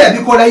oli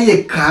yabikola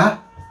yekka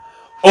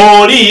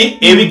oli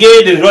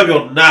ebigendererwa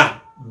byonna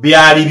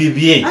byali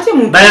bibye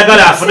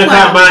nayagala afuneko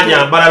amaanyi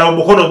amalala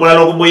omukono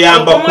omulala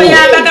ogumuyambako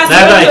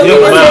nayagala ekire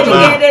ku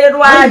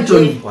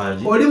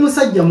maama oli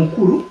musajja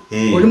mukulu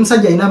oli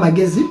musajja alina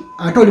amagezi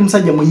ate oli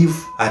musajja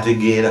muyivu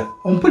ategeera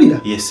ompulira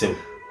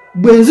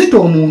bwenzita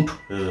omuntu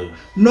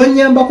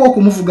nonyambako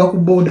okumuvuga ku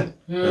boda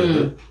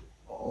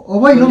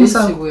oba ino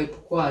musango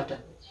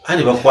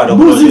ani bakwata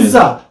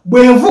mbuziza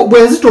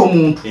bwenzita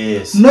omuntu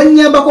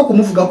nonyambako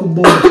okumuvuga ku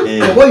boda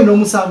oba ino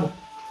musango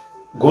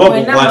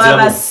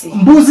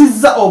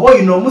mbuziza oba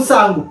ino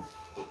musango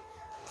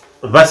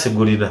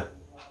basigulira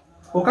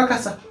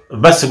okakasa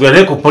basigulira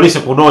ne ku police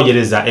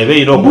kunoonyereza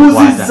ebe ino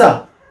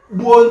okukwata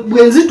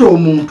bwenzita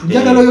omuntu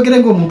njagala oyogere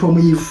ng'omuntu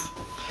omuyifu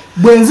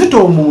bwenzita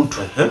omuntu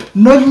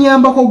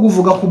nonyambako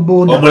okuvuga ku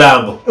boda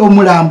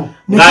omulambo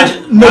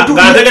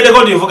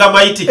ng'ategedeko ndivuga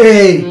maiti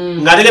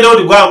ng'ategedeko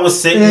ndi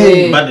gwamuse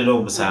mbadde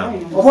n'omusango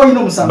oba olina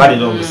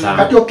omusango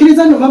kati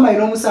okkiriza nno mama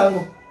alina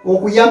omusango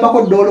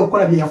okuyambako doola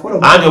okukola bye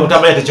yakola anti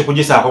obutamanya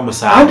tekikugisaako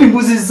musango anti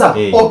mbuzizza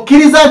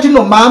okkiriza nti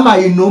no maama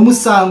alina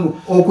omusango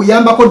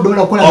okuyambako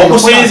doola okukola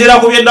okusinziira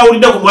ku bye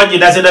ndawulidde ku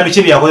mwannyinaze na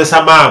biki bye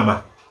yakozesa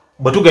maama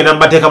bwe tugenda mu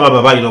mateeka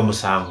maama balina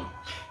omusango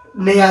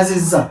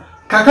neyazizza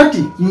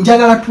kakati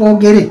njagala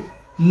twogere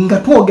nga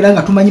twogera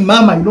nga tumanyi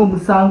maama alina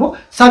omusango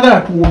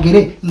saagala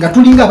twogere nga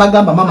tulinga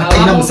abagamba maama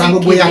talina musango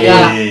gwe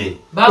yagala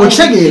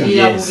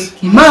okitegeera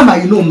maama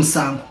alina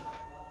omusango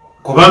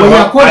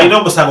kubanga alina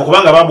omusango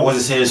kubanga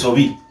bamukozesa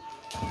ensobi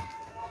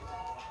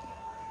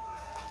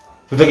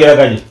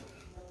tutegeraganye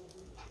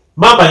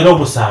maama alina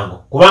omusango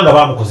kubanga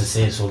bamukozesa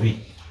ensobi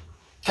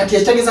kati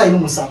ekitegeeza alina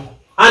omusango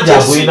anja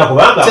agulina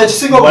kubanga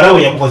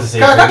walawe yamukozesa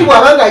ensobi kakati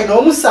bwabanga alina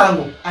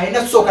omusango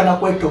alina kusooka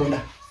nakwetonda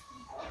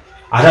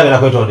ate agenda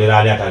kwetondera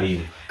ali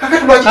ataliiwe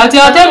kati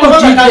ate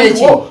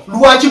mujidde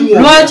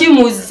lwaki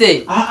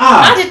muzze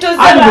ate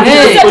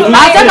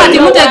kati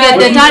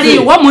mutegedde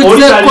taliiwo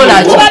muzze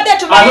kukolaki tubadde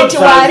tumanyi nti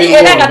waali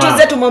era nga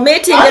tuzze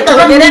tumumiitinge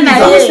twogere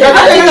naye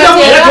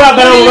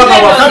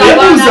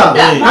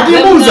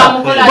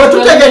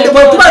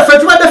ffe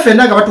tubadde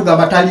ffenna nga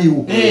batugamba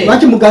taliiwo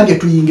lwaki mugange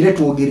tuyingire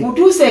twogere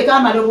mutuuseeko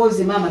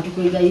amaloboozi maama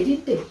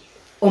tukwegayiridde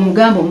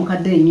omugamba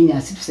omukadde ennyinya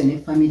asituse ne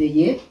famire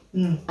ye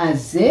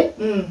azze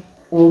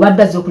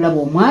obadde azze okulaba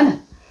omwana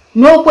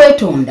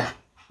n'okwetonda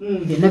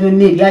byonna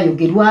byonna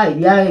ebyayogerwa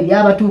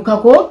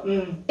ebyabatuukako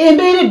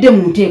embeera edde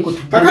mu nteeko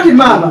kakati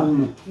maama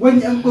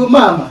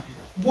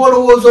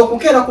bw'olowooza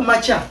okukeera ku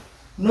makya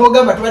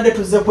n'ogamba tubadde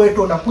tuzze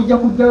kwetonda kujja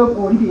kujjayo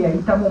oli bye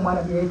yayitamu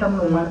omwana bye yayitamu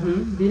n'omwana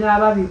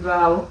binaaba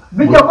bivaawo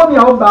bijja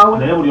komyawo bbaawo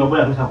naye buli omu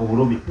yatuusa ku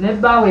bulumi ne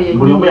bbaawo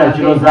buli omu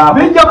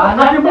yakirozaamu bijja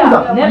kati buuza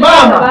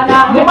maama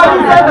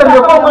mumanyisente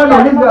byeko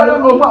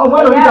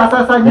omwana oli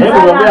taasaasanyiza naye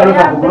buli omu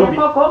yatuusa ku bulumi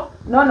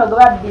nono gwe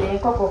babbira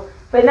enkoko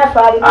fenna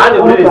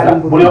andi buliriza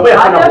buli omu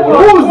yafuna ku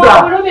bulumi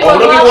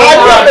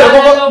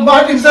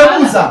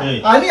buuza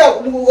ani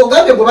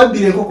ogambye gwe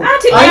babbira enkoko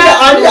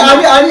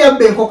ani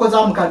yabba enkoko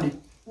za mukadde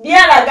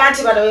byalaga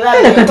nti bano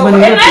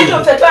bebaekyo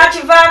ffe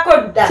twakivaako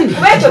dda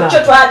kuba ekyo kyo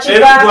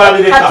twakivaako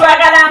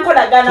katwagala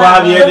nkolagana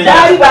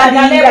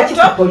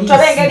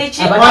toba engeri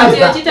ki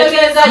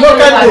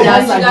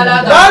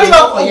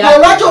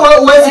lwaki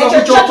owesiba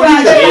ku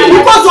kyokulira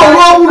bikozi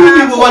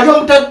olw'obulumi bwe wali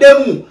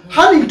omutaddemu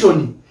Hannington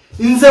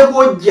nze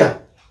bwojja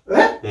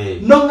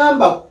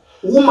noŋŋamba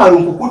wumala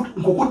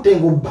nkukutte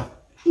ngobba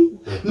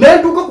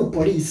nentuuka ku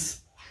poliisi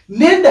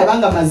nendaba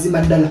nga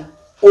mazima ddala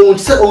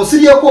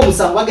onsiryeko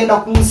omusango agenda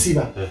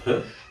kunsiba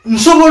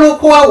nsobola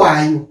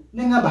okwawaayo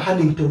neŋŋamba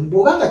Hannington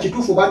bw'obanga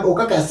kituufu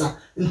okakasa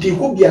nti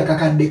nkubye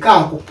akakadde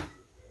kaako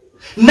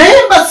naye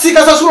mba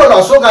sikasasula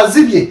lwasonga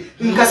nzibye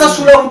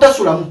nkasasula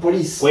butasula mu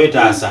poliisi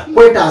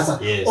kwetaasa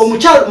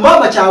omukyalo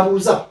maama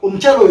kyabuuza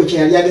omukyalo oyo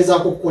kyeyali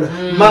agezaako okukola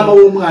maama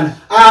w'omwana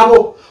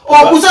abo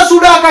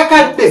okusasula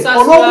akakadde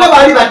olw'okuba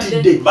baali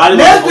batidde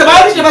naye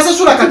tebaali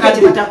tebasasula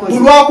akakadde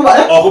bulwakuba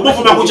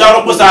okumufuna ku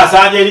kyalo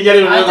musaasaanya erinnya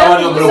lino nga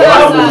wali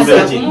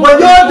omulokubaki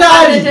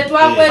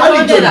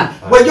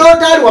bwe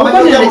gy'otaali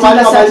wamanyiaali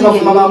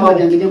bafuma maamawo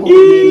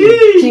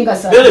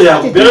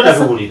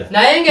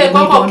naye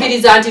ng'enkoko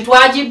okkiriza nti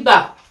twagibba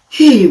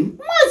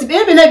mwazi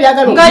bebina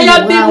ebyagala nga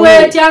yabbibwa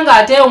etya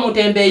ng'ate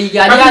omutembeeyi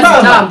yali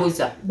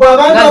azitambuza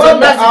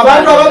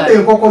abantu ababba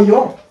enkoko yo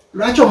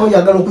lwaki oba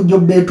oyagala okujja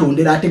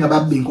obbeetondera ate nga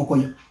babba enkoko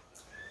yo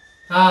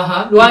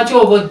lwaki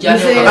oba ojja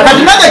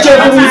kati nange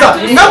kyebuuza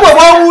nga bwe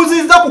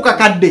bwawuuzizza ku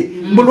kakadde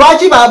mbu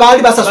lwaki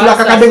baali basasula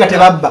akakadde nga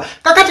tebabba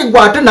kakati gwe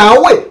ate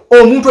naawe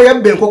omuntu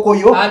eyabba enkoko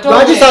yo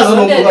lwaki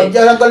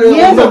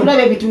saazinoyenza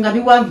okulaba ebintu nga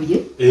biwanvuye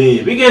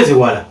bigenze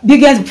wala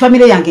bigenze ku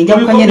famire yange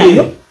njabukanye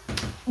nayo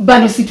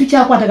bano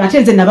situkyakwataga ate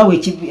nze nabawa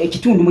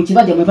ekitundu mu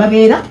kibajja mwe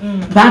babeera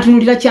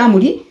bantunulira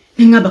kyamuli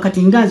neŋŋamba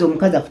kati nganze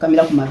omukazi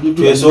afukamira ku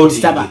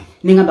mavidiosaba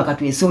neŋŋamba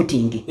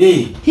katwesotinge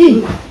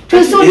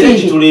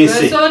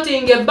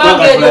twesotinge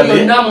ebbanga eryo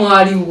lyonna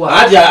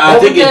mwaliwa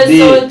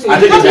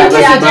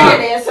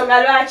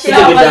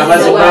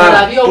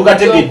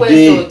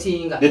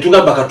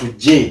netugamba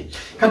katujje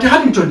kati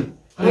Hannington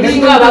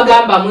mulinga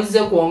abagamba muzze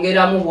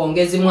kwongeramu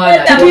bwongezi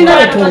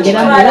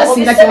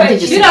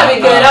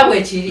mwalakirabika era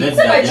bwe kiri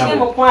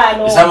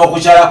esaba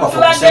okukyala kwaffe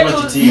okusema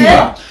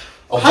kitiibwa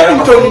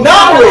Hannington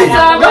naawe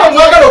nga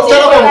mwagala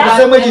okukyala kwa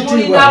mukuseemu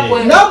ekitiibwa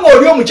namwe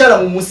oli omukyala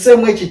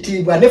mumuseemu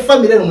ekitiibwa ne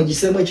famire eno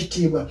mugiseemu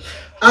ekitiibwa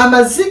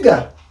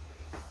amaziga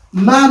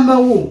maama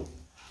wo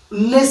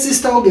ne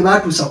sister oge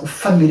batuusa ku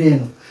family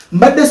eno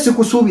mbadde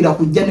sikusuubira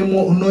kujja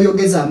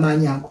n'oyogeza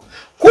amaanyi ago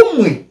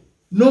kumwe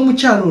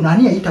n'omukyalo ono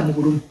ani yayita mu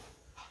bulumi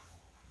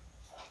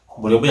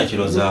buli omu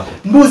yakirozaako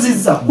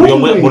mbuuzizza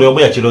buli omu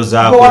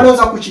yakirozaako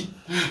walooza ku ki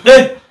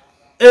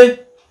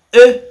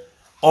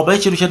oba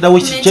ekintu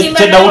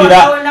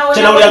kyendawulira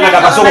nga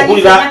takasooka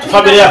okuwulira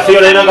famire yaffe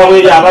yo naye nga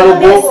weeri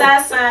abalogo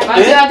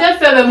ate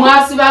ffe be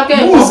mwasibako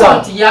enkoko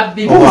nti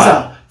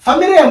yabbibuza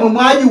famire yamwe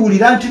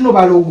mwagiwulira nti no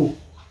balogo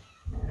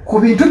ku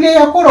bintu bye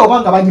yakola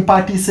oba nga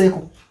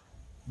bagipaatiiseeko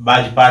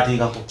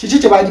bagipaatikako kiki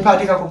kye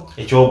bagipaatikako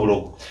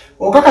ekyobulogo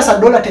okakasa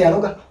dola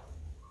teyaloga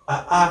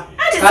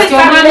kati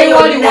omwana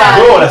woliwa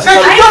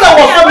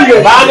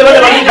bange bane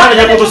balikana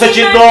nyamutuse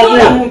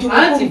kinoomu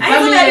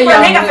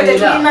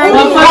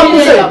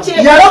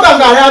yaloga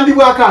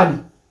ng'alambibwako ani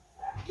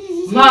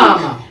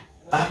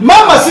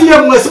Maama si ye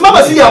mwesi,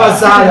 mama si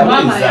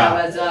yabazaala.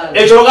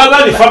 Ekyo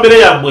lugamba ni famire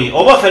yammwe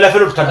oba fena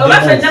fena tutadde.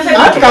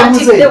 Ati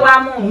kamuze.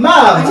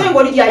 Maama.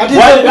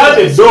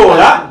 Waligambe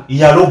dola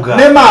yaloga.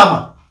 Ne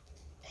maama.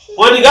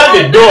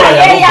 Waligambe dola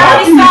yaloga.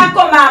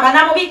 Yalisako mama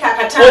namubika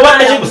katama. Oba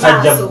neki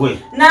musajja gwe.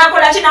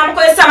 Nakola kina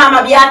mukozesa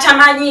mama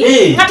byatamanyi.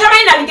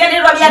 Katamanyi na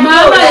bigenderwa bya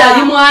mama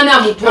yali mwana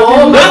muto.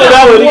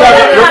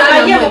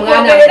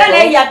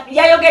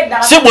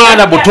 Si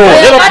mwana muto.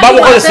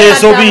 Bamukozesa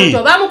ensobi.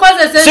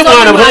 Si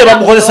mwana muto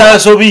bamukozesa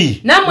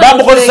ensobi.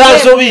 Bamukozesa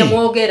ensobi.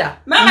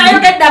 Mama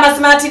ayogedde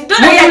amasmati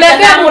dola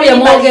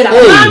yayogera.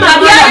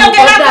 Mama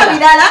yayogera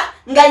bidala.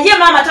 Nga ye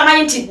mama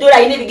tamanyi nti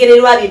dola ine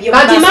bigererwa bibyo.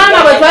 Kati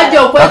mama bwe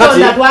twajja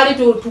okwetonda twali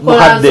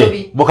tukola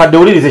nsobi. Mukadde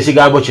ulirize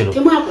ekigambo kino.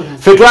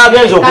 Ffe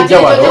twagenze okujja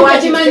wano.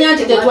 Tewakimanya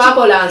nti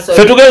tetwakola nsobi.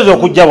 Ffe tugenze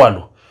okujja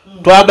wano.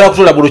 Twagala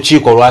kutula mu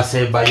lukiiko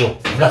lwasembayo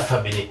nga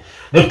famire.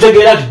 Ne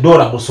tutegeera nti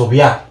dola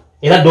musobya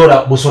era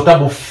dola musota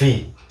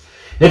muffe.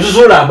 Ne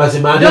tuzuula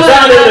amazima nti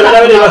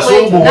saale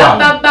basumbuwa.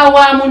 Baba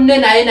wa munne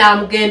naye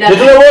n'amugenda. Ne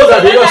tulowooza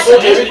nti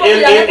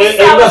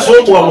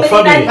ebasumbuwa mu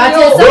famire.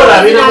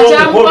 Dola bina mu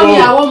mukono.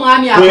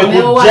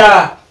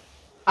 Kwekujja.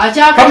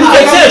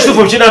 Ekiseera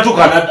ekituufu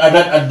kinatuuka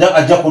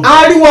ajja kudda.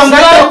 Ali wanga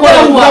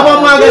yakola mugaba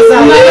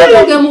mwagaza.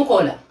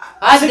 Mukola.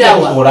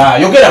 Addawa.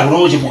 Yogera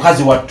bulungi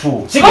mukazi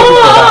wattu.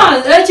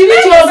 Ekibi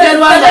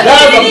kyogerwa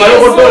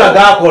Balogodola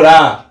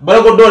gakola.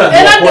 Balogodola.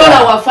 Era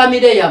dola wa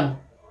famire yamu.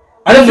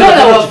 Ale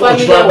dola wa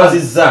famire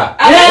wabazizza.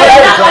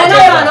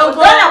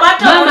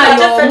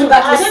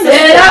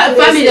 Era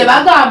famire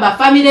bagamba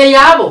famire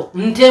yabo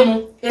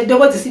ntemu.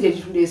 Eddobozi si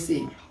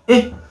litulese.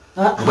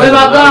 Bwe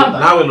bagamba.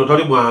 Nawe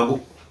lutoli mwangu.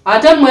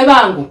 Ate mwe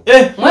bangu.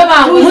 Mwe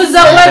bangu muze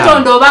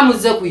kwetonda oba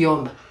muze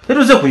kuyomba.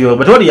 Tetuze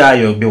kuyomba toli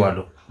yayombi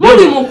wano.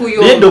 Muli mu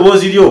kuyomba.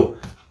 N'eddoboozi lyo.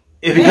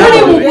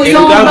 Ebigambo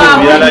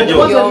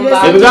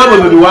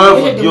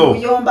biwanvu nnyo.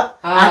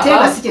 Ate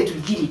nga si kye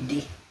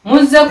tugiridde.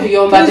 Muze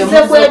kuyomba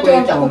temuze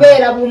kwetonda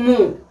kubeera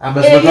bumu.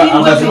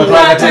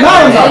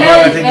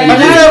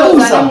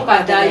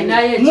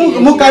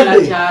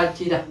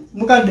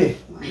 Mukadde.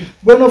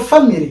 Bweno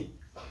famire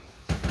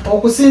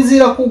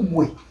okusinziira ku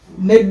ggwe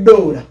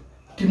n'eddola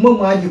timwe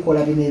mwagikola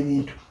bino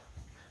ebintu.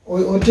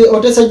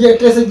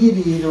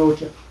 Otesegirira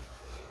otya?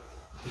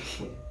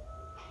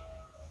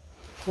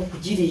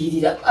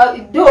 Okugiriyirira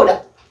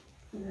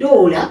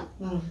dola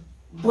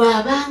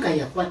bw'abanga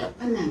yakwata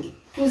panange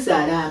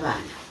tuzaala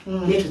abaana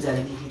ne tuzaala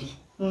bibiri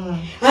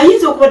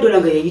ayinza okuba dola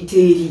nga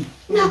yayiteeri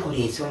nakola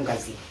ensonga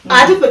ze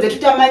ate ffe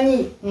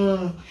tutamanyi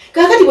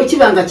kakati bwe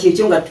kibanga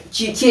kyekyo nga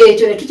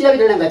kyekyo ne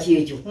tukirabirana nga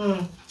kyekyo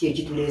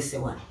kyekituleese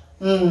wano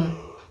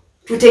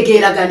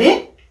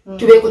tutegeeragane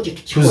tubeeko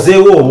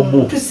tuzeewo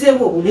obumu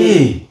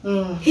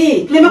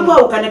tuleme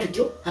kwawukana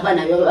tutyo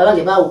abaana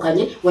abange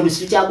baawukanye wano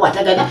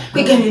situkyakwatagana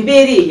kwegamba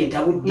embeera eyo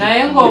entabudde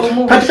naye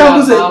ng'obumu kati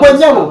kambuze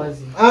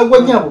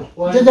gwennyabo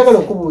njagala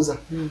okubuuza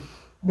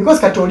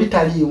because kati oli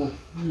taliiwo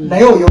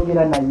naye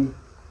oyogera naye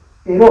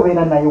era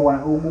obeera naye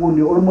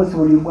ogundi olumunsi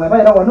bulimu aba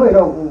era wano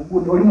era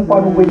oli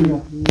mukwano gwennyo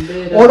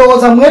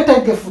olowooza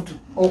mwetegefu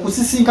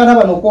okusisinkana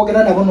bano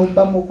okwogera nabo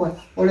n'obbamu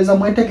olowooza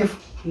mwetegefu?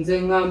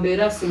 Nze ngamba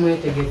era si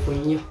mwetegefu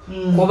nnyo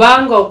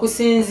kubanga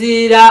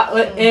okusinziira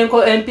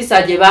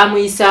empisa gye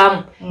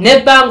baamuyisaamu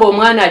nebbanga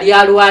omwana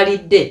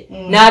lyalwalidde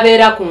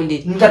n'abeera ku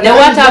ndiri ne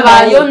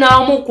watabaayo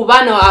n'omu ku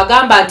bano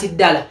agamba nti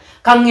ddala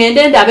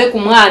kaŋŋende ndabe ku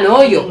mwana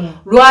oyo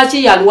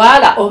lwaki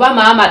yalwala oba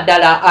maama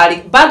ddala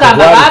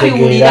bagamba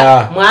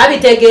baabiwulira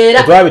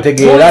mwabitegeera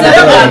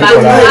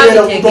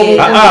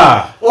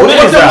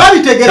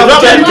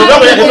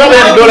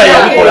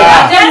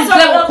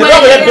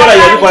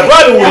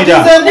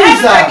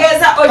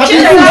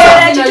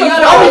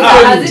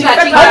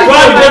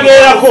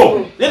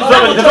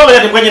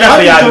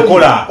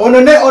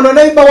ono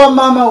neiba wa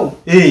maama wo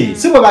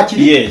si bwe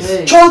bakiri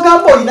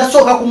kyogamba olina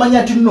sooka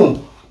kumanya nti no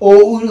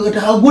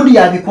ogundi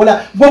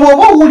yabikola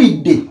bw'oba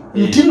owulidde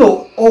nti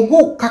no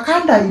ogu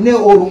kakanda aline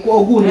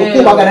ogundi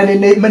okubagana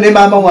ne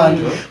maama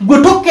wange gwe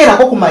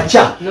tokkerako ku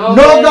makya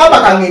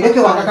n'ogamba kangendeke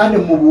wakakande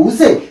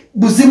mubuuze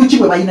buzibu ki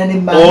bwe balina ne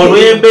maama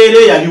olw'embeera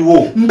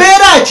eyaliwo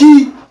mbeera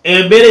ki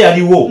embeera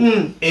yaliwo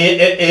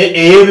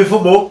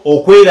ey'ebivumo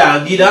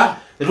okwerangira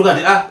Etuka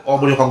ati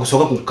omuliro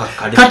kwagusoka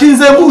kukakale. Kati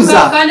nze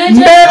mbuuza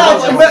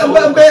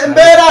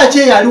mbeera ki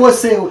yaliwo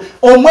seewe.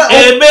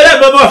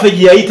 Embeera mama waffe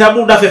gye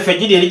yayitamu naffe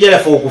ffennyini erinnya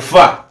lyaffe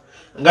okufa.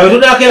 Nga bwe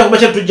tunakeera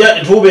kumakya tujja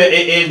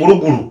tuube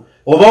engulugulu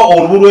oba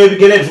olubu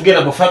lw'ebigere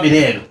tugenda mu famire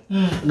eno.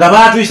 Nga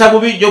baatuyisa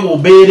bubi nnyo mu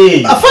mbeera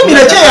eyo.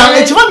 Famire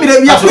ekifamire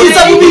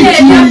yakuyisa bubi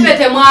yaffe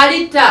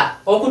temwalitta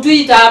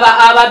okutuyita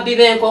ababbi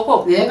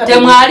b'enkoko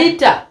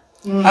temwalitta.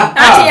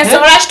 Ati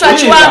yasobola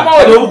kitwakiwamu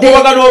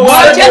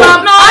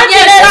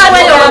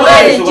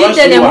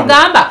jidde ne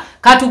mugamba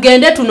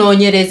katugende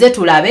tunoonyereze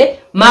tulabe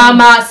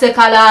maama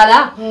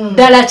Sekalala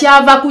ddala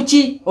kyava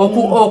kuki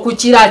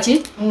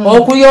okukiraki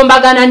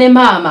okuyombagana ne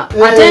maama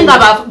ate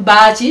nga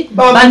baki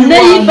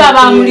banneyiva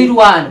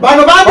bamulirwana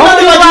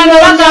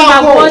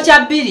bagamba kwocha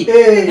bbiri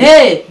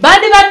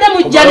bandibadde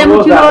mujja ne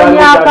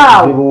mukinoonyako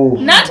awo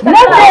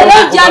naddala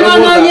ejja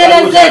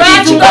nonoonyereze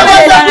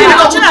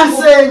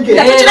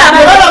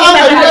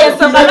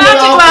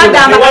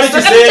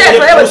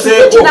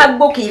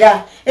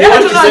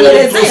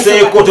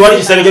tewali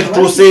kisenge kye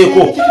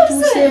tutuuseeko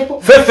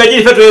feffe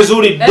nyini ffe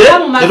twezuulidde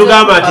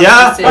netugamba nti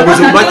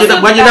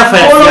mwanyinaffe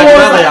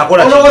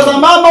yakola olowooza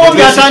maama wo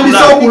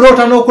byatandise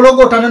okuloota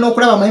n'okulogootana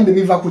n'okulaba amayembe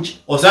biva kuki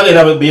osanga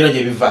era biina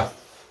gye biva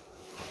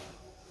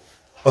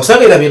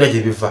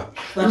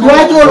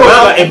lwaki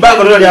olowooza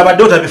ebbanga lyo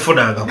lyabadde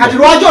otabifunanga kati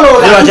lwaki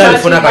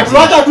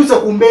atuuse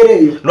ku mbeera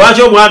eyo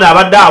lwaki omwana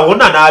abadde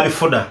awonna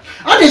n'abifuna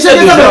ate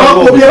ekitegeeza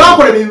bye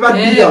bakola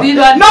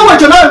bibaddira nawe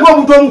ekyo nawe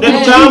ng'omuntu omukulu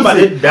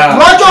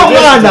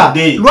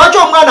lwaki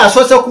omwana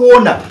asoose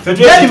kuwona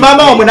gedi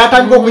maama wamwe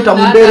n'atandika okuyita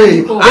mu mbeera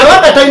eyo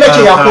abanga talina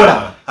kye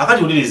yakola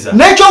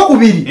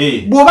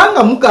n'ekyokubiri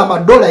bw'obanga mugamba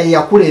dola ye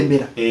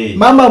yakulembera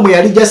maama mwe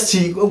yali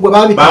just gwe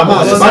babika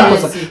amaaso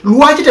bakosa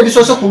lwaki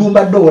tebisoose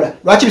kulumba dola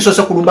lwaki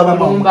bisoose kulumba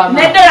maama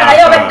ne dola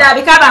naye obedda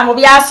abikaba mu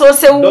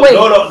byasoose wuwe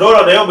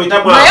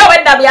naye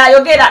obedda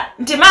byayogera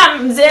nti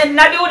nze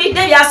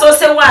nabiwulidde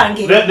byasoose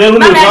wange era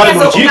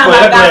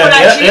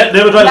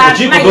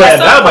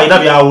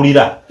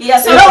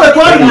bwe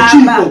twali mu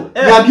kiiko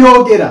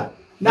yabyogera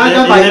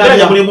n'agamba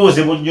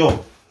mulimuuzimu nnyo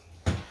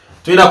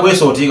tulina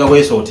kwesootinga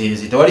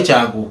tewali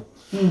kyangu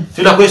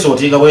tulina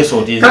kwesootinga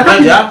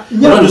kanja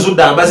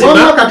tuzudde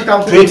amazima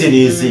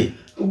twetereze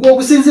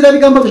okusinziira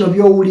ebigambo bino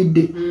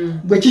byowulidde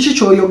bwe kiki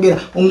kyoyogera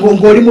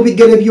ng'oli mu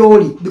bigere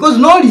by'oli because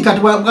n'oli kati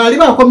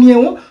bw'aliba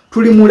akomyewo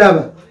tuli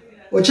mulaba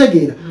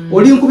okyegeera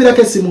oli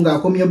nkubirako essimu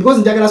ng'akomyewo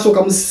because njagala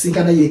sooka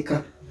musisinkana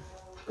yekka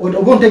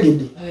oba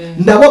ontegedde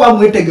ndabo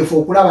bamwetegefu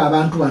okulaba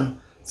abantu bano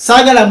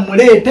saagala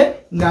muleete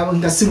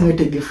nga si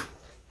mwetegefu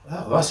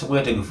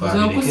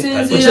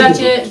okusinziira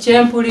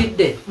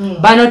kyempulidde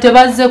bano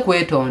tebazze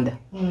kwetonda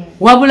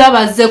wabula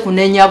bazze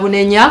kunenya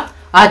bunenya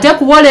ate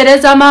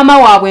kuwolereza maama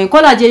waabwe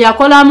enkola gye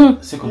yakolamu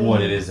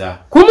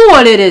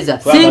kumuwolereza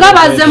singa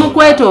bazze mu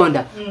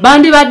kwetonda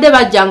bandibadde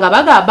bajja nga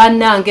bagamba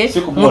bannange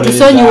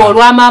mutusonyiwa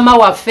olwa maama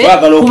waffe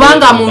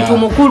kubanga muntu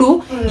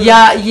mukulu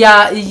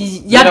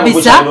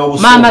yabbisa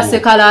maama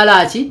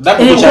Sekalala ki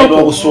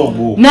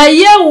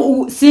naye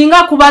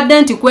singa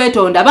kubadde nti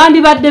kwetonda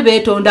bandibadde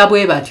beetonda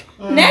bwe batyo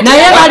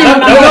naye bali mu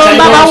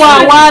kuyomba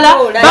bawawaala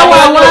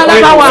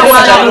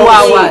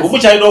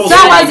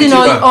saawa zino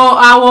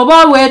awo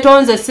oba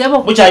weetonze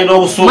ssebo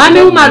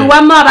mwami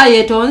Umaruwamu aba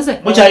yeetonze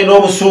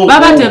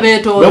baba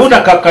tebeetonze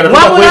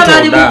wabula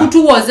bali mu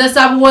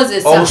kutuwozesa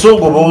buwozesa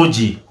obusungu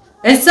bungi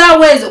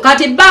essaawa ezo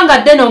kati bbanga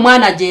ddene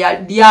omwana gye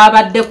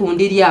lyabadde ku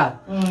ndiri awo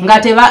nga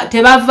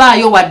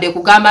tebavaayo wadde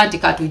kugamba nti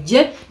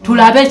katujje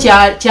tulabe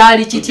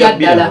kyali kitya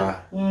ddala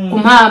ku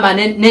maama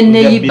ne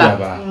neyiba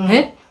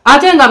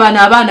ate nga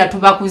bano abaana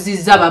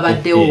tubakuzizza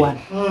babaddewo wano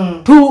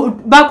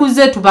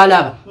bakuze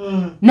tubalaba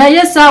naye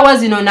essaawa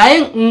zino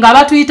naye nga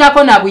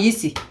batuyitako na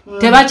buyisi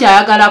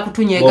tebakyayagala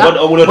kutunyega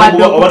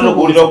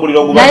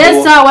naye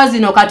essaawa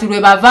zino kati lwe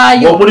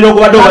bavaayo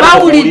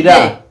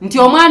abawulidde nti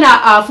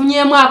omwana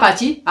afunyemu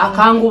akaki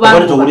akanguba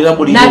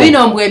na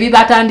bino mbwe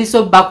ebibatandise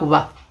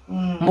obbakuba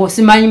mbo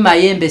simanyi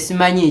mayembe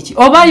simanyi ki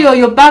oba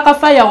yoyo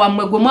bakafaya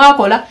wammwe gwe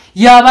mwakola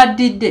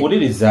yabaddidde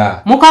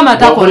mukama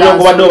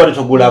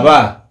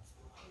takola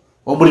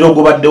omuliro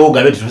gubaddewo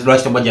nga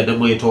lwaki temwajja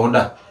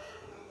nemwetonda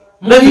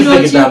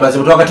naffe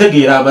amazima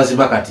twakategeera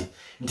amazima kati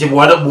nti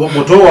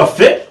muto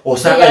waffe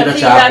osanga alina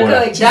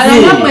kyakola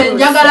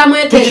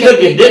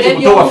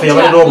muto waffe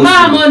yabalina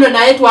obuzibu ono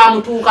naye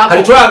twamutuukako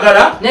kati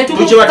twagala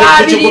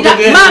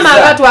maama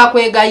nga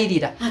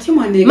twakwegayirira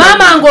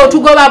maama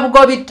ng'otugoba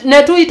bugobi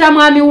ne tuyita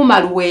mwami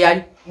Umaru we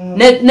yali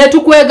ne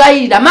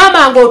tukwegayirira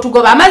maama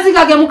ng'otugoba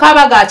amaziga ge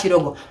mukaba ga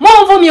kirogo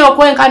munvumye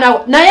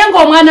okwenkanawo naye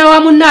ng'omwana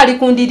wa munna ali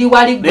kundiri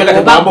wali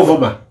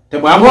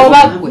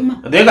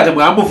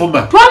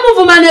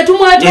twamuvuma ne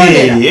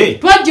tumwetondera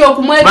twajja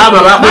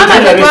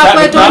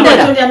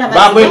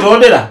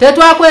okumwetondera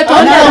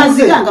tetwakwetondera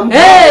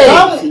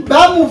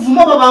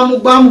bamuvuma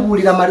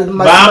bamubulira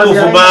bamuvuma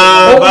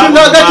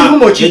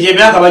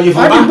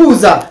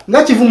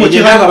nga kivumo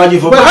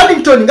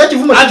Hannington nga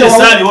kivumo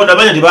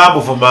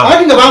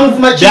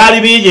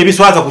byali bingi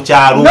ebiswaza ku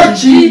kyalo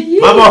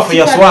mama waffe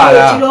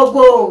yaswala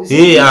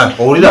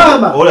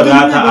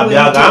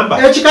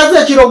byagamba ekikazi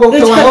ekirogo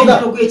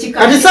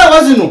kati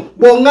saawa zino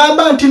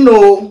bw'oŋŋamba nti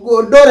no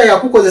dola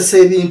yakukozesa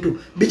ebintu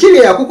bikiri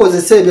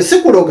yakukozesa ebyo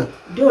sikuloga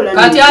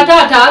kati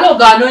ate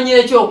aloga anonye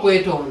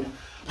ekyokwetonda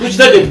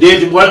tukitadde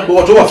denti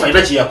bwoto waffe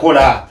alina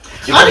kyeyakola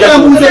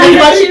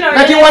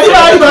kati wali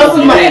baali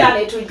bavuma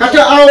kati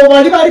awo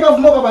bali baali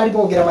bavuma oba baali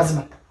boogera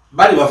mazima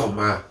bali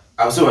bavuma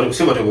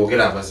sibo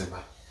teboogera amazima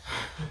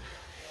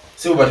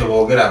sibo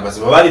teboogera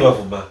amazima bali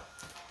bavuma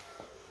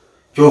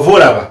kyova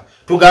olaba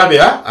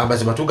tugambe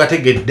amazima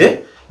tugategedde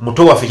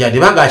muto waffe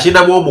kyandibanga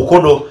akinamu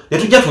omukono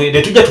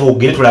netujja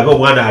twogere tulabe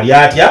omwana ali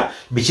atya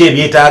biki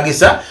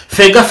ebyetaagisa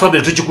fenga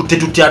famire tukikutte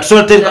tutya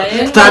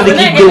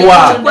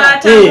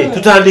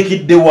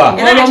tutandikiddewa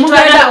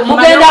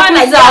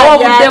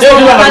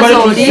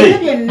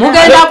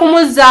mugenda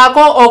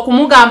kumuzzaako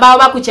okumugamba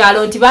oba ku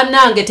kyalo nti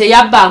bannange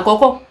teyabba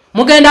nkoko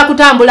mugenda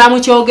kutambula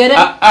mu kyogere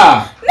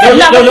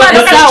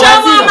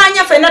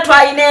amanya fenna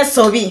twalina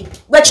ensobi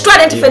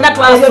bwekitwale nti fenna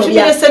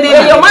twasobya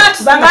eyo omwana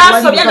tubanga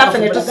asobya nga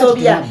fenna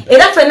tusobya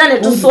era fenna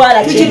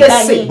netuswala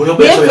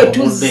yefe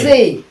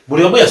tuzze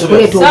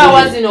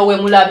saawa zino we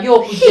mulabye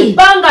okujja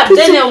ebbanga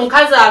ddene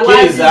omukazi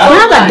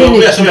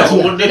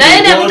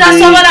alwazinaye ne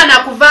mutasobola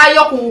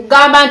nakuvaayo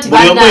kugamba nti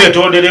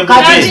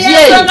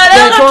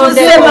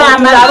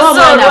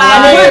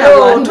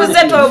tuze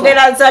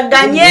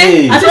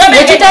twogerazaganye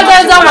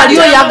ekitegeeza wali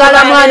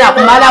oyagala mwana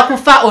kumala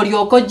kufa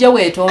olyoka ojje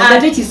weetonde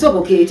ate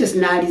kisoboka ekyo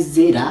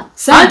sinalizeera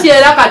anti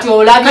era kati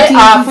olabye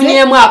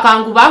afunyemu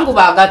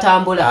akangubanguba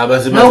agatambula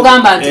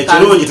nogamba nti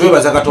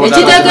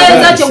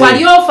ekitegeeza kye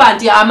wali ofa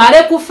nti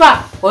amale kufa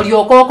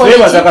olyoka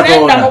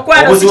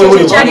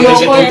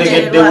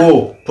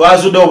okoleobuzibutegeddewo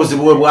twazuddewo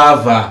obuzibu bwe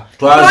bwava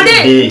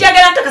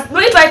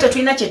buli twali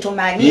tetulina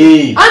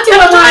kyetumanyi anti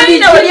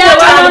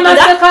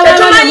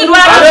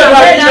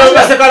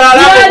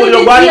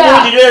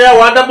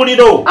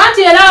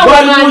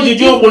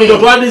omuliro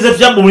twandize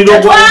tutya muliro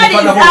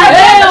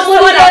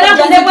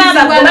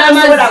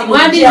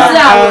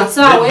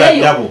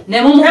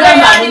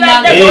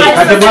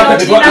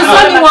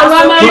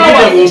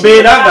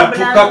mumbeera nga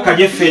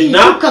tukakkanye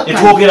ffenna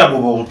netwogera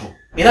mu buntu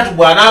era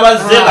tubwana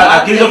abazze nga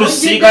akkiriza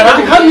tusinkana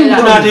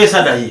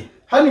tunateesa naye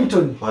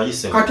Hannington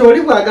kati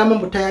oli bwagamba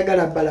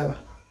mutayagala balaba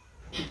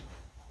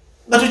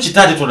nga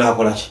tukitaate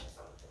tunakolaki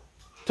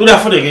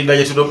tunafuna engeri endala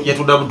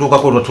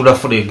yetunamutuukako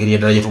tunafuna engeri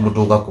endala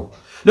yetumutuukako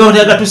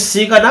naye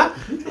tusinkana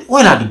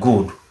well and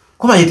good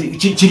kuba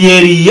kiri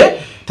eriye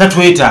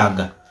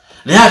tatwetaaga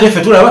naye ate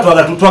ffe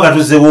tulaba twagala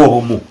tuzewo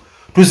obumu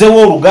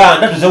tuzewo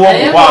oluganda tuzewo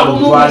omukwano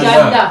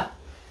mutwalina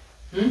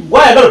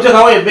wayagala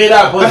oteekawo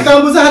embeera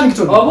kambuza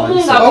Hannington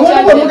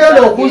obumu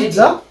mugenda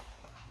okuzza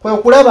kwe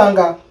kulaba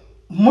nga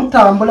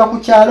mutambula ku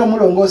kyalo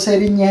mulongoosa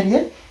erinnya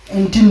lye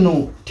nti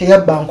nno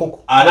teyabba nkoko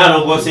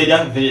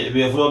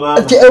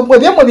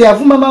ebyemwe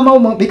byavuma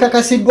maama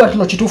bikakasiddwa nti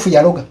no kituufu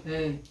yaloga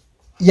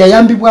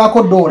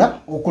yayambibwako dola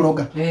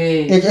okuloga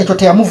ekyo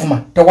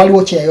teyamuvuma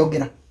tewaliwo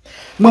kyeyayogera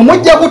mwe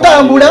mujja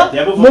kutambula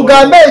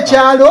mugambe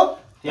ekyalo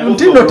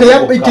nti no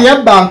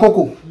teyabba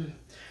nkoko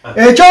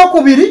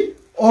ekyokubiri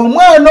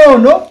omwana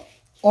ono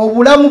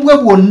obulamu bwe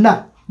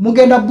bwonna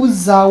mugenda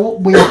buzzaawo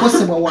bwe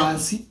yakosebwa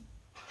wansi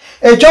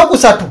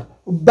ekyokusatu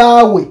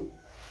baawe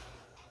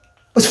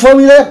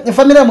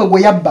famire mwe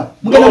bwe yabba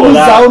mugenda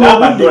buzzaawo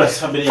n'obudde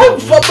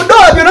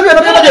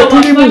byonna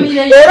byetulimu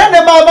era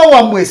ne maama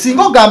wammwe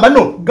singa ogamba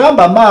no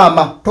gamba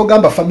maama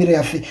togamba famire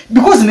yaffe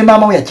because ne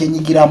maama we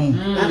yakyenyigiramu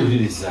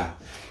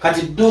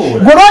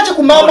gwe lwaki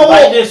ku maama wo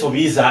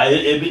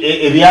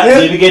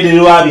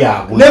ebigendererwa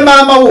byabwe ne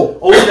maama wo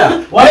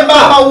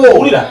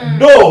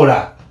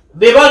dola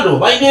bebano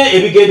balina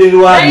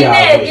ebigendererwa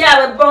byabwe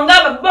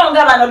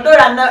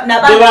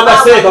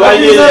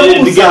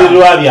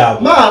ebigendererwa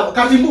byabwe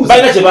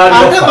balina kye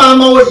ate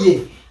maama wo ye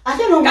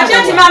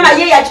kati maama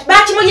ye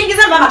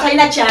bakimuyingiza maama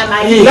talina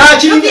kyamayi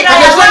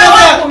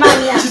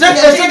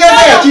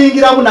ekitegeeza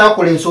yakiyingiramu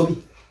n'akola ensobi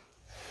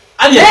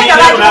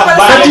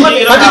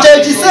kati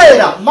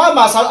kyekiseera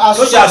maama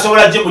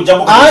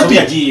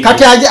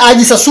kati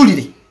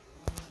agisasulire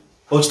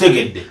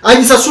okitegedde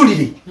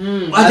agisasulire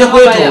ajja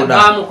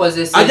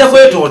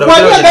kwetonda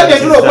wali agambye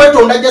tula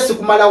okwetonda ajja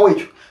sikumalawo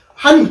ekyo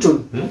Hannington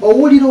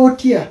owulira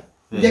otya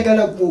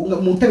njagala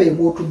mu ntebe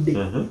bwotudde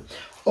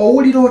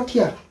owulira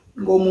otya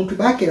ng'omuntu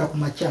baakera ku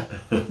makya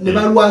ne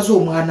balwaza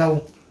omwana wo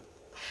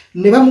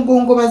ne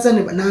bamugongobaza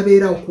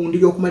n'abeera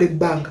okundira okumala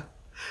ebbanga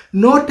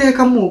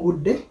n'oteekamu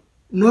obudde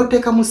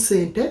n'oteekamu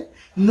ssente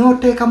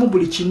n'oteekamu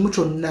buli kimu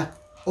kyonna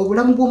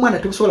obulamu bw'omwana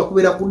tebusobola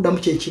kubeera kuddamu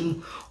kyekimu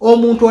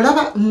omuntu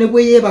olaba ne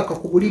bwe yeebaka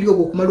ku buliri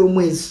obwo okumala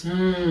omwezi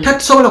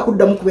tatusobola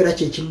kuddamu kubeera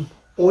kyekimu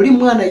oli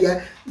mwana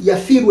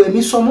yafiirwa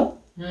emisomo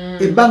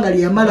ebbanga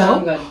lye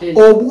yamalawo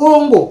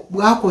obwongo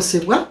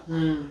bwakosebwa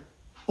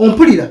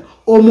ompulira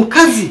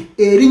omukazi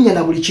erinnya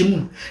na buli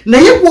kimu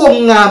naye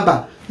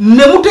bw'oŋŋamba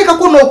ne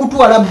muteekako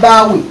n'okutwala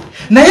bbaawe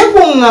naye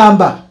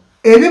bw'oŋŋamba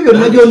ebyo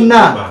byonna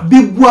byonna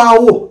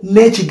biggwawo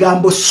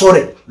n'ekigambo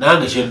sore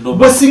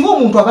bwe singa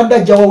omuntu abadde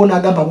ajjawawo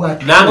n'agamba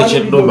bw'ati nange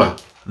kyennuma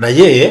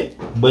naye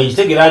bwe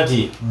nkitegera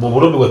nti mu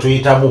bulumi bwe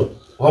tuyitamu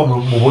oba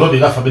mu bulumi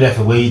nga famire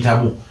yaffe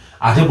bweyitamu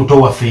ate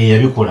muto waffe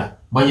yeyabikola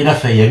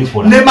mwanyinaffe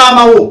yeyabikola ne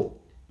maama wo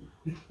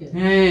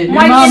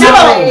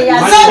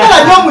sagala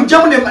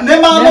nyomugjamu ne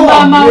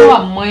maama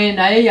wammwe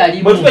naye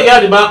yali bwe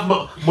tutegera nti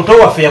muto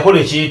waffe yakola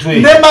ekintu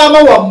ne maama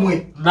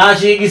wammwe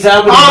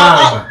n'akiyingizamu ne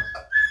maama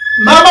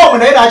maama wammwe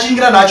naye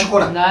n'akiyingira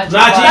n'akikola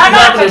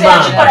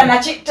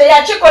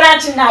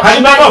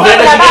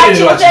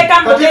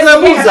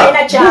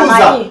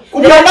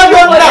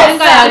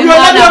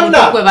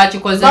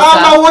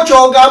maama wo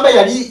kyogamba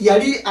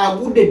yali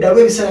agudde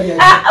eddalwa ebiseera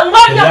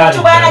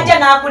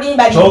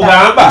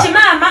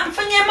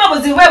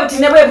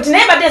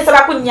naye badde nsaba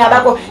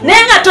kunnyabako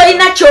naye nga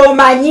tolina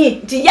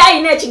kyomanyi nti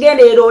yalina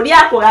ekigenderero oli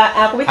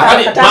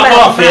akubikakatambaati maama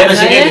waffe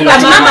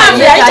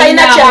yali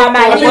talina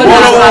kyamanyi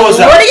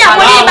oli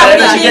yamulimba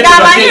buli kinga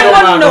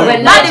amanyiwo nno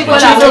bali ku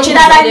kintu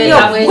kirala nnyo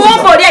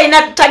kumba oli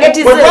alina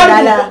tageti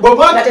zendala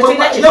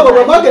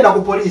bwe mwagenda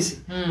ku poliisi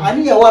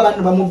ani yawa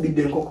abantu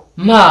bamubbidde enkoko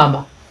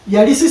maama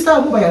yali sisita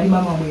wamuba yali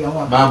maama mwe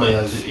yawaaba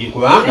era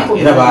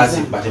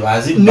tebazibba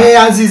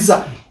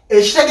neyanziza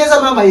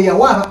ekitegeeza maama ye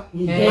yawaaba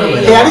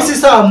teyali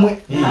sisita wamwe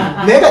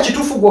naye nga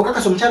kituufu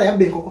gwokakasa omukyala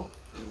yabba enkoko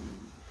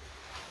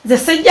nze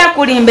sijja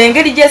kulimba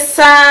engeri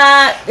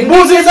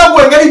mbuuziza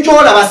gwe engeri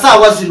gyolaba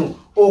saawa zino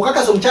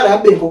okakasa omukyala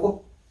yabba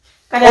enkoko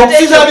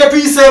okusinzira bye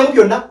tuyiseemu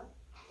byonna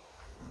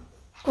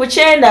ku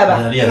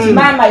kyendaba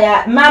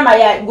maama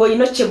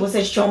gweolina okkibuuza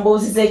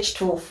ekikyombuuziza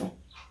ekituufu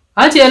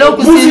anti era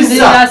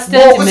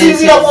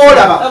okusinziira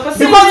bwolaba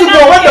because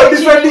gwobadde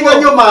odifendinga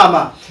nnyo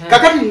maama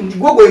kakati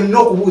gwe gwenina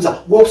okubuuza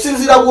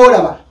gweokusinziira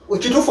bwolaba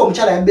ekituufu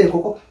omukyala yabba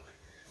enkoko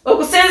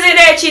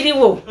okusinziira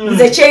ekiriwo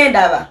nze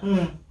kyendaba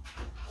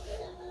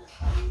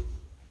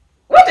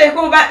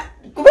watekuba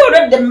kuba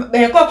olwedde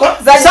enkoko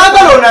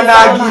sagala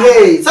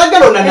onanagire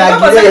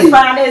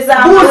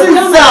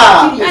buuziza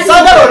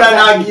sagala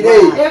onanagire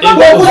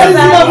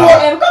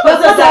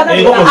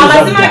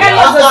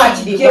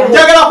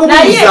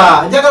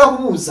njagala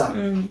kubuuza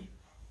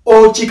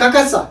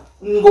okikakasa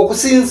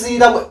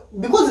ng'okusinziira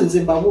because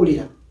nze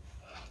mbabuulira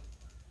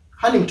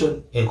Hannington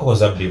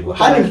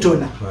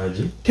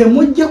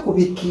temujja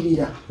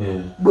kubikkirira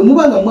bwe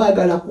muba nga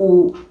mwagala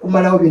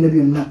kumalawo byonna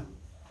byonna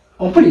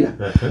ompulira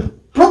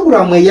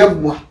programu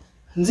eyaggwa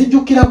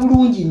nzijjukira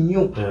bulungi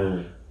nnyo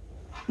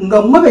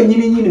nga mmwe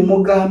bennyininyini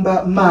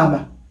mugamba maama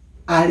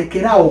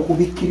alekeraawo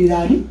okubikkirira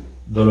ani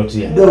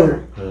Dora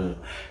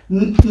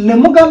ne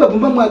mugamba bwe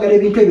muba mwagala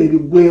ebintu ebyo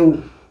biggweewo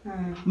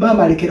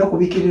maama alekera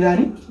okubikkirira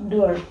ani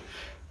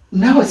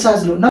naawe saa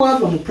zino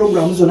nawava mu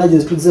programu zonna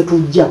ze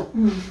tujja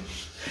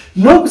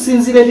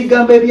n'okusinziira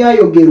ebigambo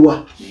ebyayogerwa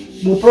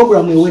mu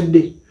programu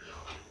ewedde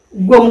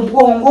gwe mu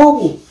bwongo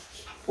obwo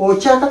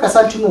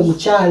okyakakasa nti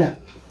n'omukyala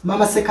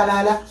Mama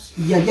Sekalala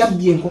yali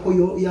abbye enkoko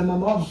ya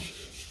mama wama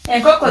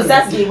enkoko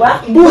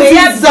zabbibwa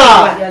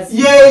buziza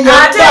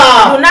ate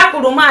lunaku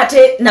lumu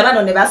ate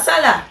nabano ne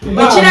basala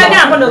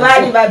ekiraga mbono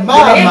baali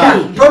babba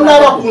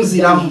tonaba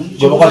kunziramu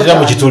gyebakwatira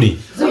mu kituli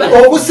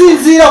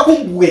okusinziira ku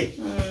ggwe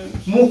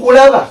mu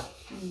kulaba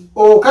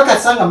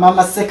okakasa nga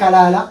Mama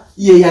Sekalala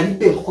ye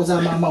yalibba enkoko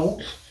za maama wo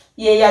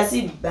ye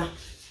yazibba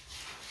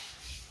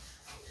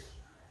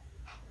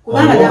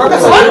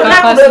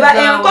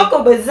enkoko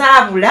bwe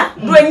zaabula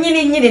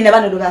lwennyininyini ne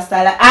bano lwe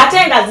basala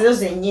ate nga zizo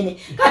zennyini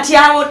kati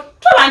awo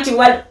toba nti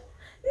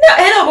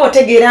era oba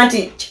otegeera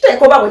nti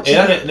kiteeka oba bwe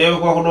era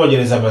nebekuba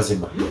kunoonyereza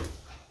mazima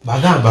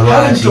bagamba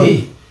lwaki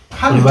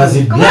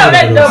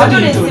olwedde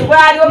obujulizi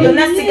bwaliwo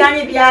byonna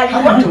siganyi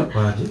byaliwo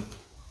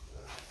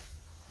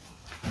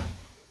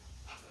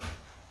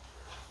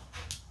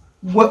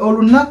gwe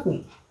olunaku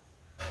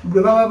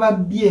lwe baba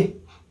babbye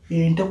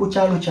ente ku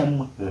kyalo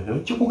kyammwe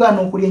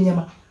kikugaana okulya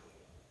ennyama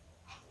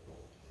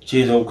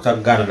kiyinza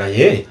okutagaana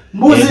naye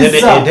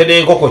mbuuzizza ente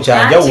n'enkoko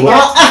kyanjawulo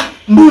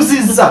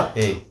mbuuzizza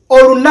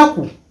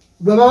olunaku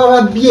lwe baba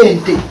babbye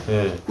ente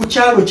ku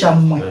kyalo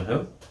kyammwe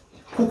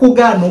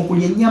kukugaana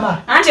okulya ennyama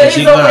anti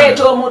oyinza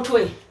okuleeta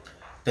omutwe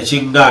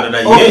tekigaana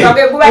naye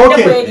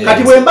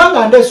kati bwe mba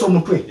nga ndeesa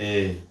omutwe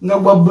nga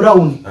gwa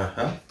brown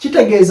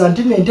kitegeeza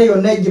nti n'ente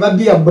yonna gye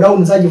babbye ya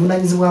brown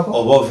zagivunanyizibwako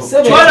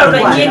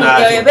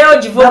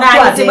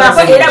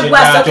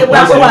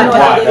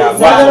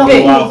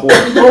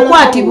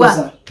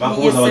okwatibwa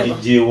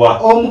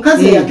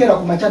omukazi eyakera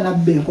ku makya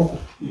nabba enkoko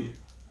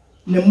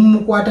ne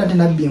mumukwata nti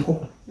nabba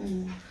enkoko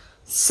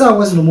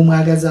saawa zino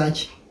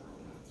mumwagazaaki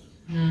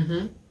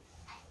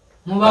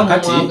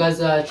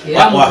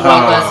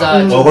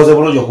okoze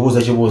bulungi okubuuza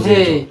ekibuuzo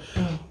ekyo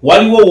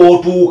waliwo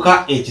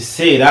wootuuka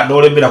ekiseera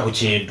n'olemera ku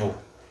kintu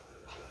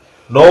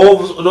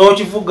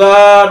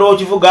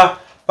n'okivuga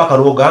paka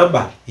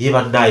n'ogamba ye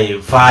bannaaye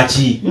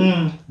nfaaki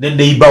ne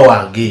neiba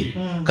wange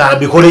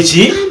kambikole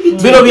ki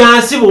bino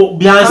byansi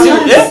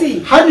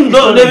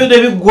no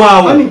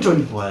nebigwawo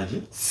Hannington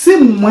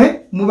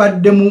simwe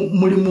mubadde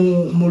muli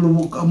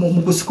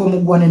mu kusika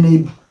omugwane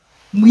neibu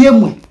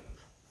muyemwe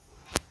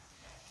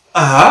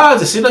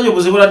ze sina nyo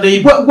buzibu na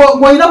neibu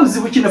gwaina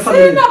buzibu kine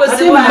family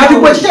kati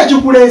gwe kiki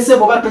kikuleese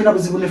bwe bato ina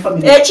buzibu ne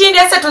family ekindi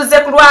ese tuzze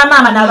kulwa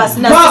mama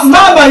n'abasina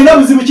mama ina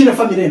buzibu kine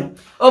family eno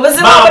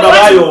obuzibu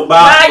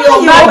bayomba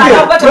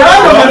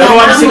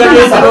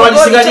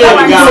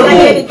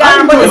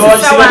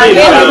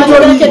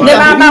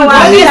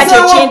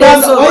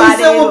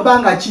wayiseewo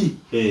bbanga ki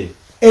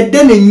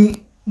eddene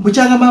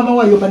bukyanga maama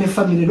wayomba ne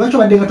family lwaki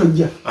obadde nga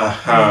tojja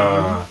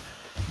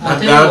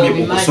agambye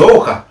mu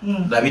kusooka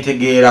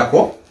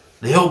nabitegeerako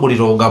naye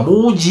omuliro nga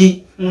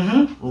mungi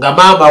nga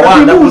maama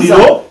wanda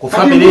muliro ku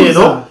family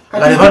eno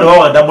nga ne bano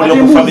bawanda muliro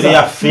ku family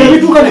yaffe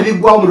nebituuka ne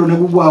biggwawo omuliro ne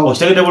gugwawo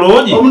okitegedde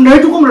bulungi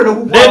nebituuka omuliro ne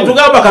gugwawo ne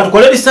tugamba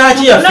katukole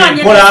risaaki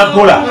yaffe mpola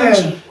mpola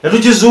ne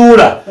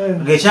tukizuula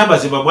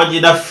ng'ekyamazima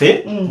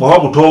mwannyinaffe bw'oba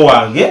muto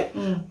wange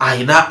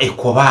ayina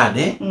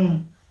ekkobaane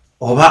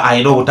oba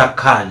ayina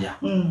obutakkaanya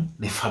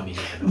ne family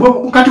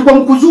eno kati gwe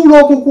mu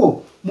kuzuula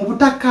okukwo mu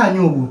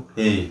butakkaanya obwo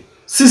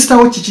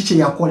sisitawo kiki kye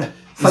yakola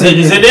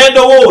nze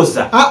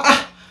nendowooza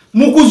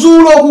mu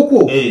kuzuula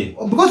okukwo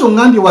because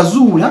ongambye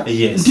wazuula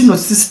nti no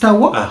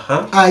sisitawo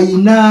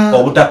ayina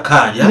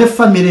obutakkaanya ne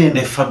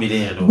family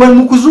eno gwe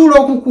mu kuzuula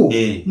okukwo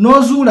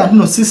n'ozuula nti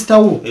no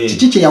sisitawo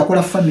kiki kye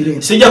yakola family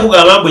eno sijja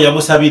kugamba mbwe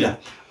yamusabira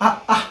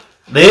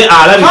naye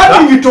alabika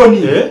Hannington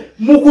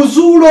mu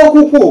kuzuula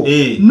okukwo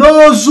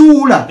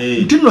n'ozuula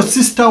nti no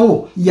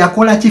sisitawo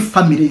yakola ki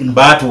family eno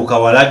baatuuka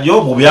wala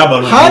nnyo mu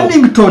byamalugo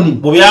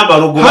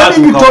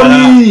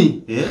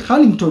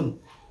Hannington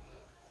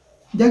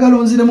njagala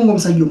onziremu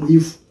ng'omusajja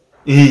omuyivu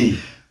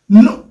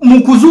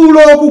mu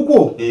kuzuula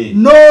okukwo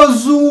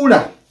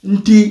n'ozuula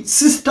nti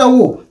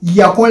sisitawo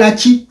yakola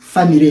ki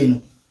family eno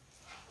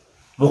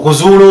mu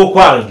kuzuula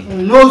okwange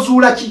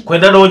n'ozuula ki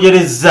kwenda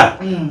noonyereza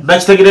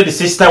nakitegere nti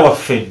sisita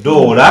waffe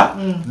Doola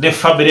ne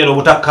family eno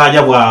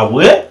obutakkaanya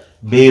bwabwe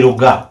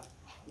beeroga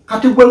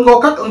kati gwe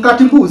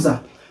nkati mbuuza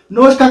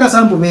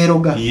n'okikakasa mbu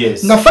beeroga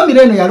nga family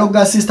eno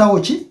yaloga sisitawo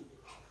ki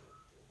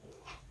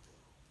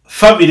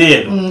family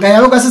eno nga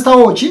yaloga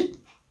sisitawo ki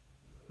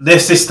ne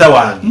sisita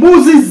wange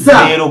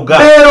mbuuzizza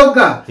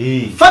beeroga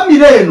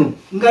family eno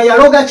nga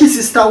yaloga ki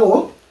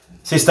sisitawo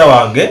sisita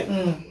wange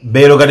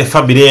beeroga ne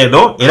family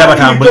eno era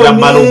batambulira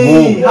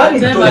malugu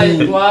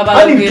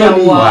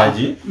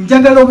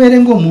njagala obeere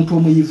ng'omuntu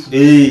omuyivu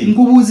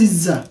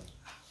nkubuuzizza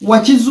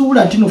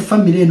wakizuula nti no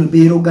family eno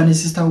beeroga ne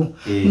sisitawo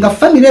nga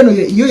family eno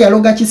yo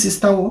yaloga ki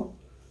sisitawo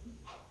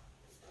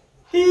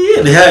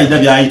naye alina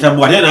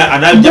byayitamu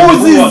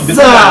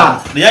mbuuzizza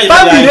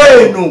family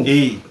eno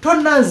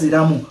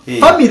tonanziramu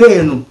family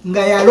eno nga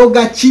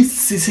yaloga ki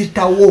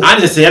sisitawo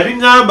andi se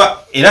yabiŋŋamba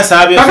era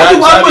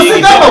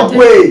saabyesigamba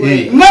gwe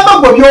ŋŋamba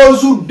gwe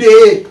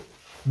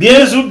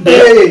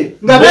byozudde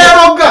nga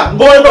beeroga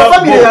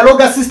family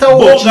yaloga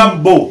sisitawo nga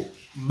bo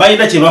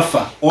balina kye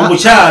bafa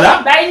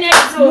omukyala balina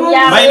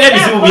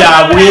ebizibu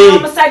byabwe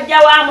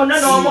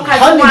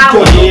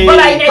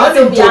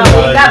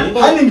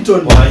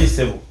Hannington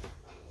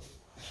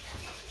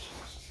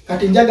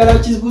kati njagala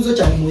kibuuzo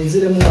kyange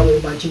mwenziremu nga bwe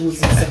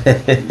bakibuuzizza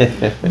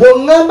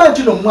bw'oŋŋamba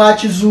nti no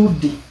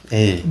mwakizuudde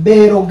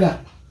beeroga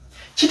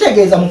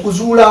kitegeeza mu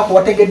kuzuulako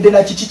wategedde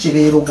na kiki kye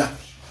beeroga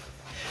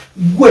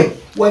gwe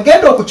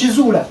wagenda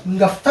okukizuula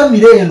nga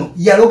family eno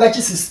yaloga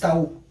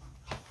kisisitawo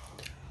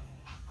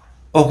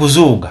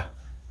okuzunga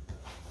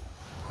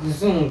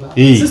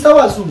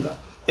sisitawo azunga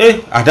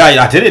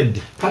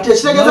ateredde kati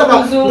ekitegeeza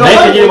naye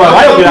kenyini bw'aba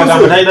ayogera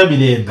agamba talina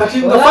mirembe kati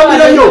nga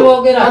family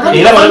yo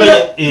era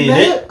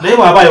naye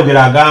bw'aba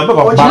ayogera agamba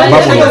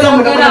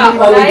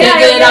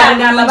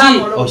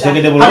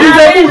okitegedde bulungi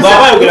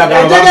bw'aba ayogera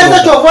agamba ekitegeeza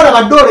kyova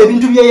olaba Doola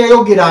ebintu bye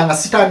yayogeranga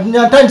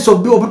sitandise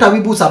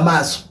obutabibuusa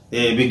maaso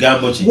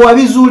bigambo ki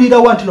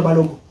bwabizuulirawo nti no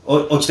balogo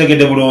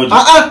okitegedde bulungi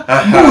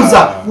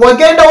buuza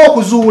wagendawo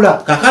okuzuula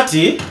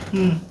kakati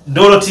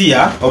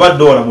Dorotiya oba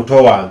Doola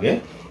muto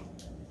wange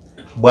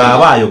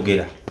bw'aba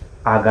ayogera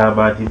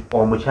agamba nti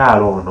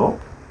omukyalo ono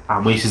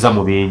amuyisiza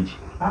mu bingi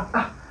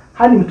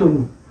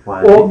Hannington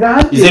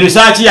nze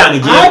risaaki yange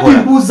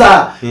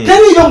gyekola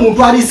teriyo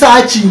muntu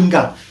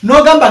arisaakinga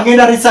n'ogamba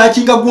ngenda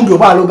risaakinga gundi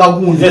oba aloga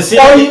gundi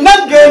olina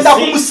genda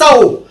ku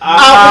musawo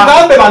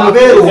akugambe bano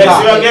beeroga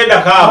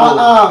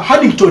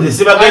Hannington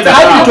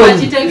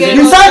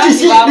risaaki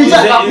ki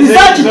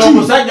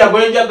omusajja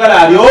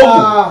gwenjagala ali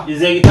omu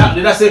nze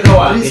neraseeka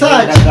wange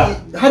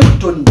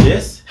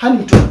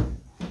Hannington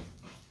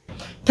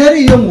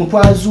teriyo muntu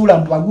azuula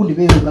mu bagundi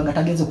beeroga nga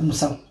tagenze ku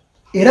musawo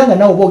era nga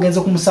nawe oba ogenze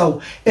ku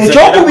musawo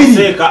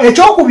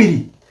ekyokubiri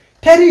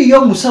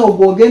teriyo musawo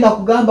gwogenda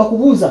kugamba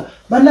kubuuza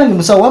bannange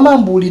musawo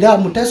wamambuulira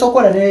muteesa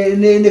okola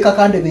ne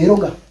kakande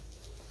beeroga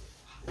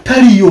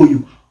taliyo oyo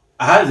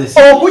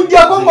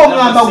okugjako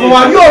ng'oŋŋamba gwe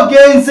wali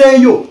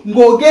ogenzeeyo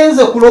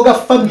ng'ogenze kuloga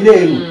family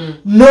eno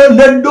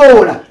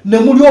n'edoola ne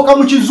mulyoka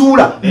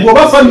mukizuula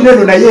ng'oba famire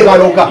eno naye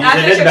ebaloga.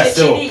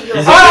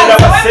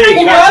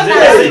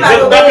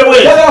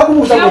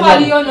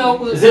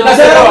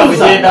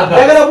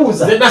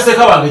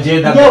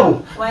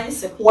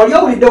 Wali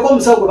owuliddeko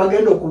omusawo gwe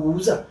bagenda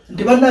okubuuza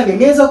nti bannange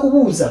ngenza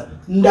kubuuza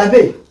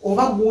ndabe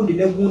oba gundi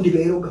ne gundi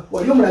beeroga.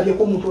 Wali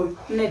omulabyeko omuntu oyo?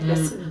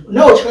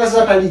 Nawe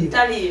okikakasa taliyo.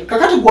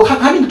 Kakati gwe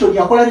Hannington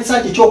yakola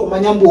risaaki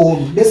ekyokumanya mbu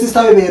ono ne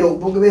sisita we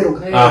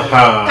beeroga.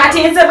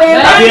 Kati nze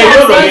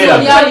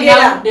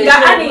nga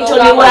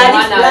Hannington wali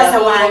fulasa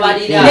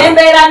wange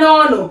nembeera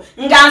n'ono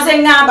nga nze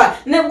ŋŋamba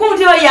ne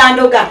gundi oyo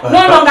yandoga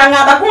n'ono nga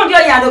ŋŋamba gundi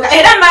oyo yandoga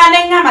era mmala ne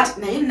ŋŋamba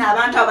naye nno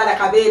abantu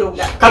abalaka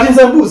beeroga. Kati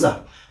nze mbuuza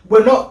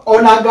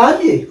ono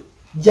agambye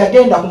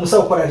yagenda ku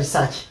musawo kukola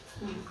risaaki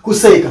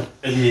kuseeka.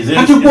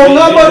 Kati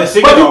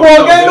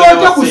bw'ogenda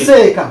otya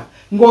kuseeka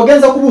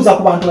ng'ogenza kubuuza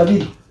ku bantu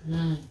babiri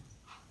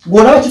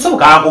gw'olaba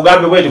kisoboka?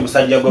 Kankugambe bweti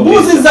musajja gwe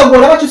buuzizza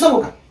gw'olaba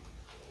kisoboka?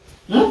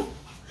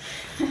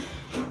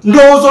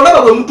 Ndowooza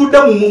olaba bwe mutudde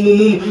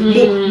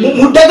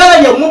mu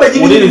ddagala lyammwe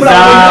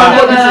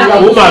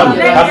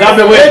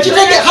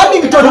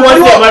Hannington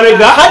waliwo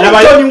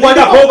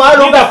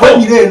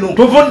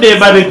tuvudde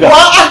emabega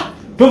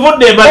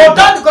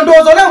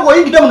ndowooza olaba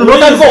ng'oyingidde muno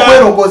n'otandika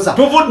okwerogoza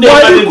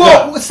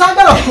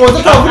saagala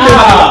kutuwoza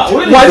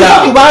waliko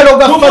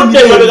kubaaloga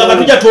nga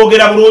tujja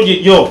twogera bulungi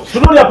nnyo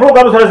tunulya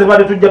pulogulamu zona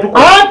zibadde tujja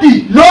tukola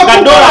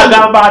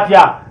agamba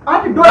atya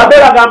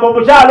Kabera agamba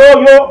omukyalo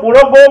oyo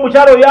mulogo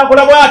omukyalo oyo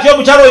yankola bw'ati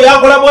omukyalo oyo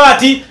yankola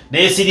bw'ati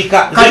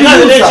n'esirika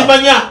nze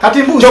n'ekimanya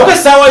kyokka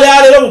essaawa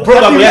ya leero mu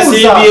pulogulamu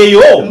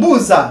yasembyeyo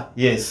mbuuza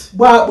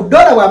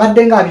Dola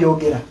bw'abadde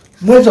ng'abyogera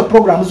mu ezo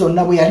pulogulamu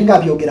zonna bwe yali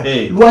ng'abyogera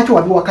lwaki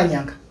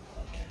wabiwakanyanga?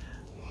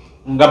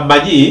 Nga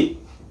mmanyi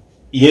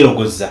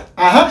yeerogoza.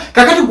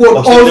 Kakati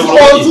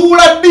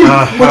ozuula ddi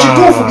mu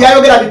kituufu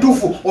byayogera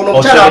bituufu ono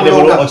omukyala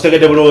amuloga.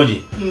 Okitegedde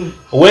bulungi.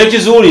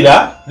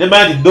 Weekizuulira ne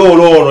manya nti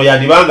Doola ono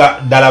yandibanga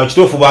ddala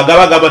kituufu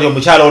bw'agaba agamba nti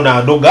omukyala ono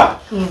andoga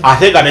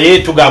ate nga naye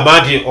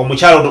tugamba nti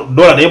omukyala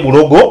Doola naye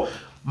mulogo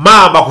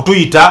maama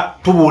kutuyita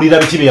tubuulira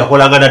biki bye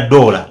yakolanga na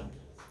Doola.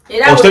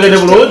 Okitegedde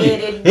bulungi?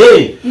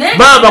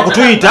 Maama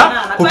kutuyita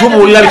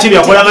kutubuulira biki bye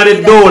yakolanga ne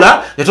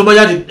Doola ne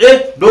tumanya nti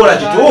Doola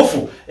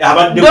kituufu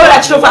Dola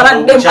kituufu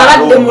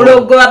abadde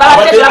mulogo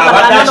abadde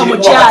tulafaana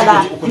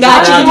n'omukyala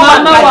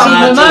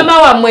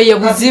maama wammwe ye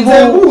buzibu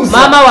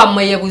maama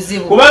wammwe ye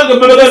buzibu kubanga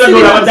emabega na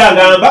Doola abadde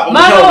agamba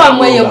maama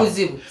wammwe ye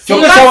buzibu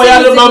kyokka essaawa ya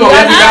leero maama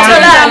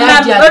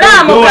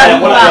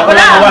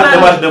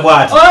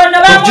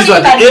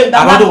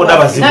abantu bonna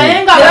bazibu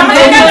naye nga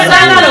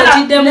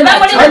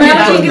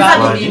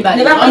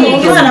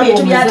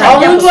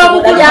omuntu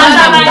omukulu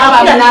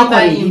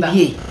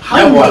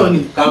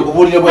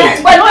kankubulire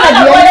bweti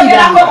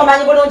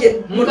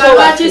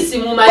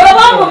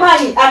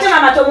ate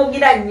mama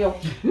tomugira nnyo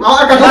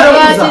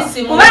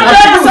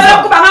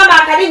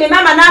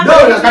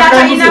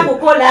talina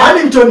kukola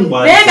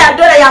naye nga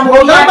Dola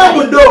yamugamba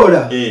mu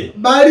Doola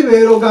baali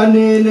beeroga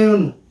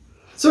neno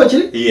so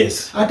kiri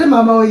ate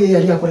maama we ye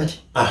yali akola ki?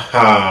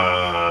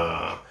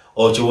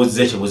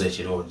 Okibuuziza ekibuuzo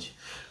ekirungi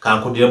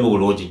kankudiremu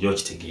bulungi nnyo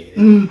okitegeere.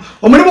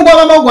 Omulimu gwa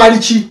maama gwali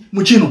ki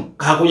mu kino?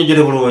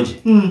 Kankunyonjole bulungi.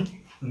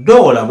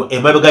 Doola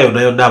emabega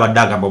yonna yonna abadde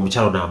agamba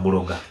omukyalo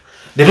n'amuloga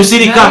ne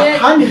tusirika.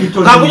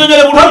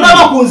 Kankunyonjole bulungi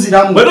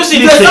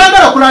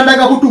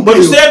bwe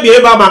tusembye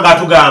maama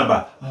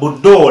ng'atugamba mu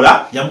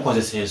Doola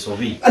yamukozesa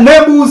ensobi.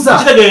 Nebuuza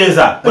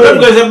kitegeeza bwe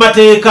tugeze mu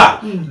mateeka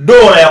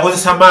Doola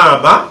yakozesa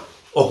maama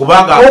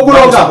okubanga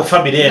okuloga ku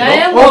family eno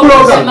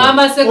okuloga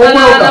maama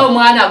Sekalala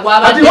omwana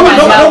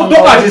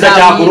gw'abatiza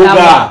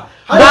kyakuloga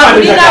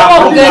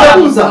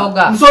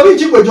nsobi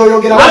ki gwe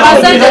gy'oyogera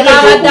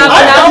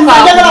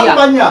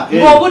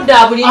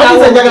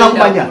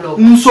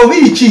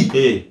nsobi ki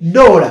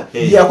Doola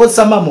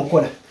yakozesa maama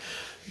okola?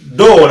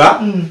 Doola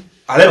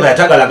alabika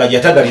yatagalaga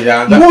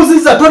gyeyatagaliranga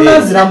mbuuziza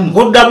tonaziramu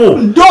nguddamu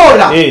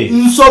Doola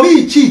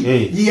nsobi ki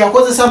gye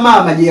yakozesa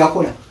maama gye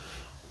yakola?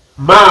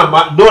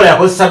 Maama Doola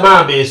yakozesa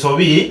maama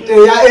ensobi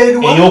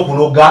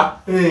ey'okuloga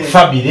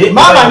famire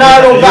maama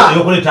n'aloga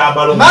ey'okuleeta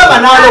amalogo maama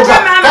n'aloga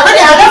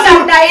kakati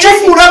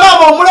kifuula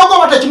maama omulogo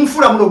oba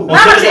tekimufuula mulogo?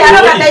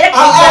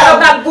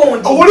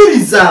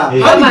 Owuliriza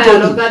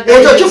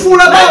ekyo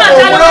kifuula maama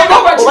omulogo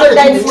oba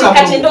tekimufuula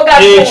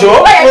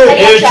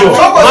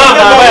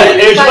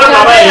maama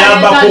aba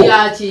yayambako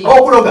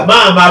okuloga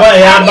maama aba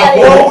yayambako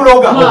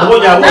okuloga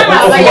okubonya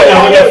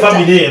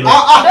famire eno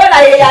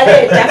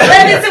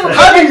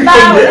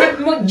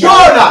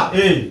Doola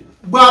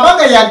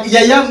bw'abanga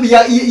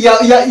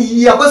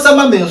yakozesa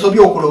maama ensobi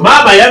okuloga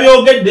maama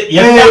yabyogedde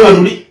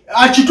yabyambaluli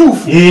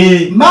kituufu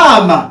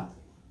maama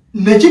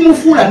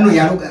nekimufuula nno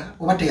yaloga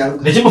oba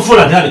teyaloga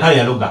nekimufuula kale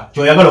yaloga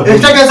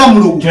ekitegeeza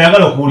mulogo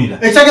kyoyagala okuwulira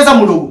ekitegeeza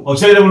mulogo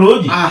okitegere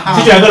bulungi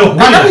si kyoyagala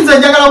okuwulira kakati nze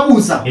njagala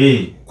kuusa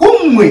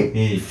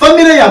kummwe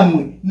famire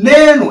yammwe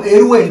n'eno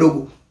eriwo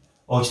endogo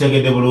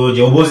okitegedde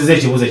bulungi obuuziza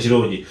ekibuuzo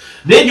ekirungi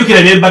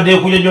nejjukira bye mbadde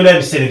nkunyonnyola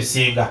ebiseera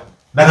ebisinga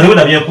nakaliwo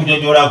nabye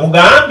nkunyonnyola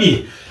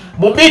nkugambye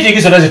mu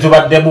miitingi zonna ze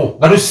tubaddemu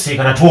nga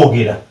tusisinkana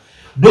twogera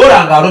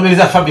dola nga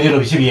alomereza family eno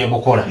biki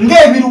byemukola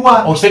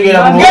ng'ebiruwa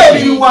okutegeera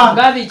ng'ebiruwa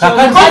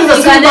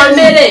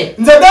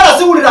nze dala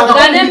siwuliranga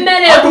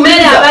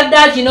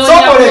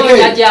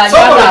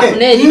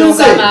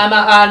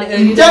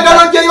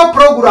njagala gyeyo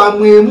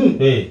programu emu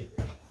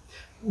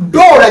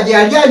dola gye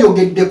yali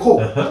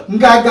ayogeddeko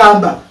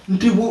ng'agamba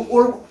nti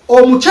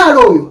omukyala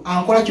oyo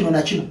ankola kino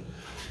na kino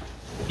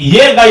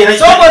yenga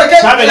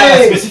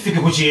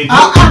specific ku kintu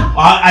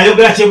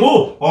ayogera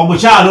kimu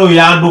omukyala oyo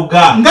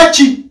yanduga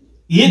ngaki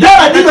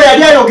dala dino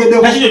yali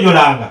ayogeddeko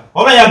kakinyonyolanga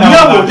oba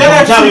yagamba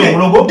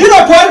dino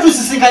twali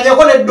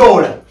tusisinkanyeko ne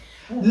dola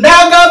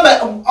n'agamba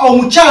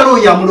omukyala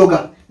oyo yamuloga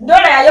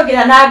dola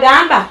yayogera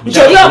n'agamba nti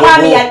oli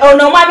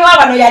omwami wa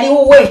bano yali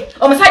wuwe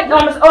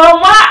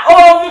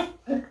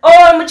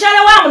omukyala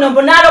wa muno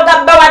mbu n'aloga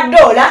bba wa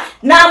dola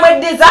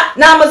n'amweddiza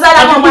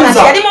n'amuzaalamu omwana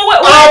yali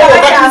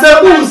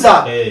muwebuuza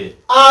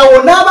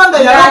awo n'abanga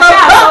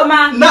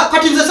yaloga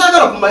kati nze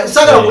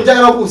saagala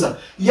kunjagala kuuza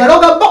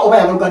yaloga bba oba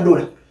yaloga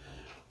dola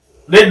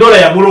ne dola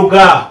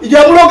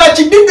yamuloga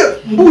kididde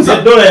mbuuza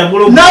dola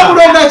yamuloga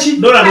n'amuloga ki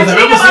dola ndoza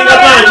yamusinga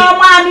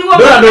maanyi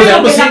dola ndoza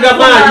yamusinga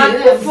maanyi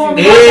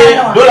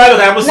dola ayo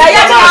yamusinga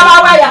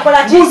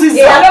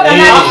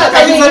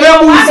maanyi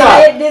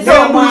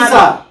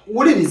nembuuza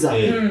wuliriza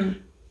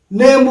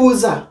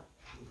nembuuza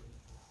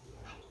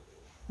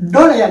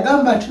dola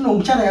yagamba nti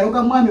omukyala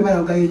yaloga mwami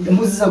baloga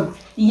mbuziza gwe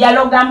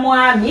yaloga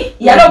mwami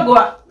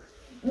yalogwa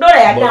dola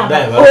yagamba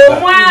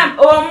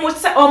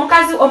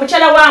omukazi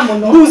omukyala wa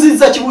muno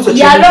mbuziza kibuuzo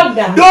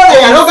yaloga dola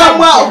yaloga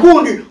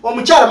gundi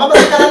omukyala mama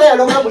sekalala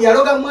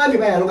yaloga mwami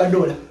yaloga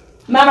dola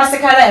mama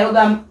sekalala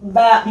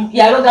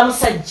yaloga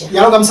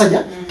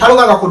musajja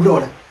taloganga ku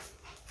dola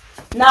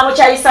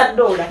namukyayisa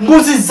dola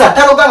mbuziza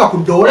taloganga ku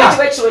dola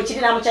ekyo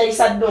kiri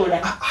namukyayisa dola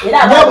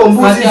era nabo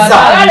mbuziza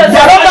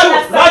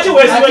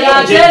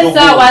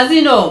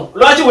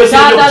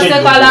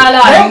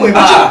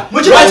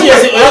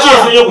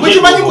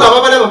mukimanyi bwe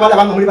ababala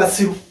banga muli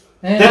basiru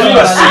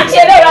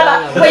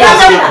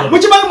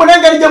mukimanyi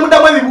munengeri gye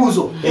muddamu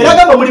ebibuuzo era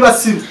gamba muli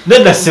basiru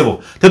nedda ssebo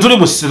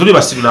tetuli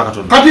basiru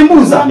n'akatono kati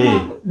mbuuza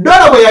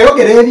dola bwe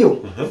yayogera ebyo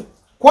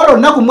kwala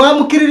olunaku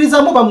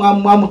mwamukiririzamu ba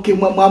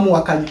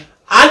mwamuwakanya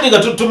anti nga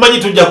tumanyi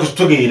tujja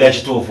kutegeera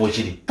ekituufu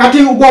ekiri kati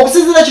gwe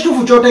okusinzira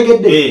ekituufu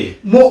kyotegedde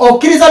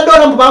okkiriza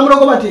dola mbu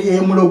bamulogo bati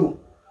mulogo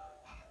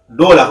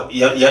dola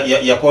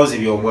yakoze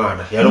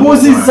by'omwana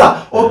mbuziza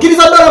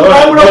okkiriza dola mbu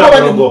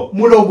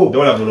bamulogo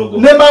bati mulogo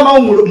ne maama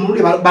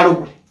muli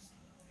balogo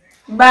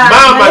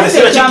maama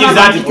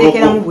sinakikiriza nti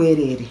mulogo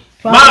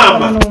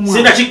maama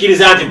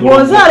sinakikiriza nti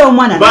mulogo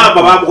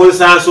maama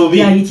bamukozesa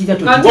nsobi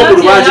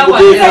ng'omulu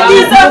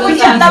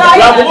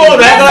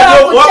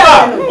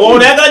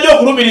ono yagala gyo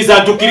okulumiriza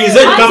ntukkirize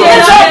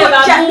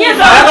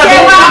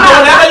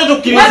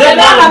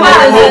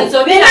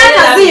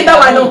zimba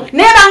wano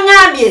naye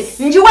baŋŋambye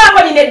njiwaako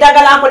nina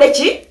eddagala nkole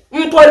ki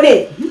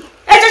mpone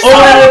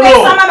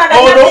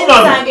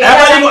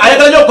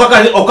ayagala nyo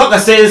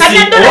okukakasa ensi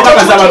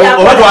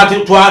oba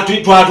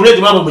twatule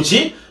nti maama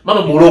muki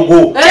mama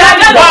mulogo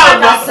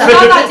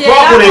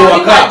twakula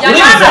ewaka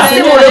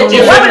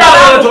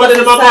tubadde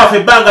ne mama waffe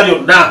ebbanga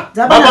lyonna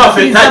mama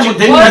waffe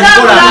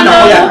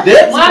tenikikolanako yadde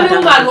mwami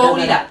lumalwa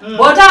owulira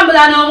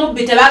bw'otambula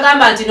n'omubbi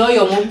tebagamba nti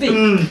n'oyo omubbi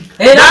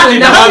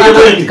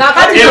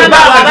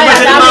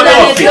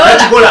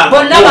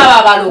bonna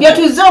baba balogo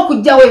byetuze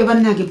okujjawo ebyo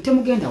bannange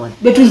temugenda wala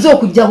byetuze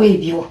okujjawo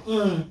ebyo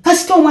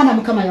kasita omwana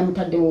mukama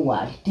yamutaddewo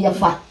waali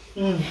teyafa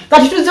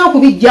kati tuze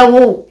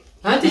okubijjawo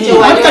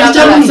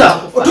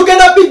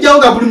tugenda bijjawo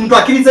nga buli muntu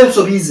akkiriza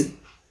ensobize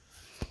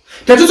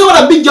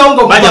tetusobola bijjawo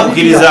nga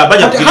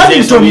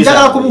Hannington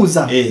njagala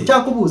kubuuza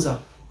kyakubuuza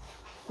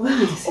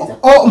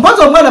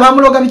mpozi omwana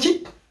bamuloga biki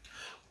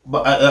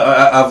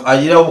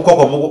ayira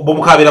obukoko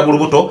bumukabira mu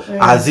lubuto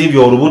azimbye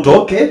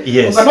olubuto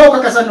nga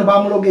nokakasa nno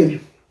bamuloga ebyo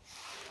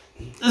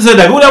nze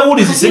ndabiwula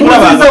buulizi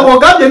singulabanga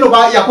ogambye no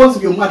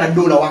yakonzibye omwana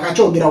dola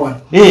wakakyogera wano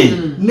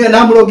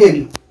namuloga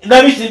ebyo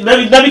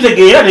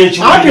nabitegeera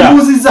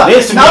nekibuuziza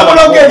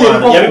namuloga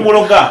ebyo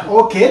yabimuloga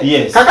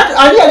kakati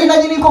ali alina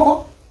nyini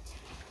nkoko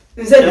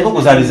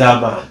enkoko zaali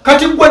z'amaanyi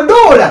kati gwe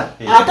dola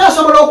ate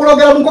asobola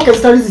okulogera mu nkoko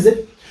ezitalizize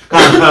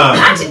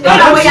anti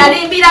dola we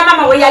yalimbira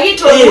mama we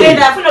yayita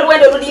oluwendo afuna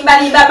oluwendo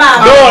olulimbalimba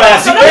mama dola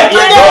yasimba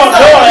ekintu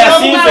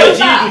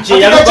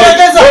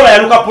kye dola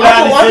yaluka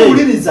pulaani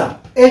wuliriza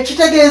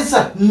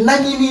ekitegeeza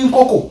nanyini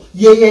nkoko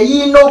ye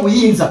yayina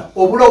obuyinza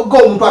obuloga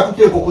omuntu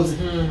atutte enkoko ze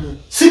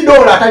si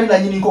dola atali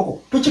nanyini nkoko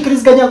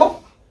tukikiriziganyako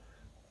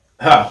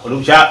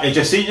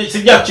ekyo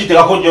sijja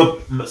kukitekako nnyo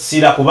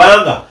sira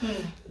kubanga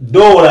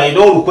dola ina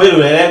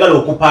olukwero yayagala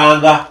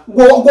okupanga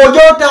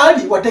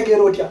gwojotaali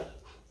wategeera otya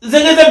nze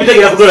ngeze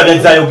mbitegeera ku dola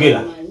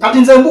nazayogera kati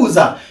nze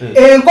mbuuza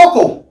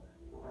enkoko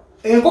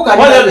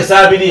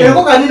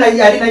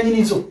alina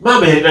nyinizo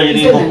maama yalina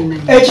nyini nkoko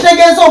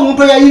ekitegeeza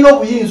omuntu eyalina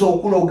obuyinza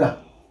okuloga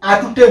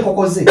atutte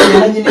enkoko ze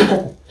nanyini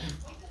nkoko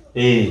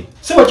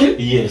sibo kiri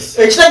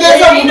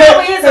ekitegeeza omuntu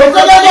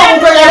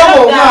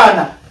eyaloga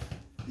omwana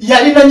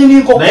yalina nyini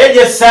nkoko naye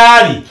gye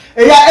saali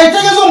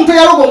ekitegeeza omuntu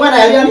eyaloga omwana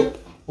yali ani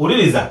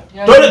Uliriza.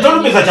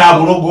 Tolumiza kya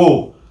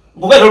bulogo.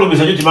 Mbuga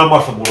tolumiza nyo timama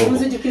afa bulogo.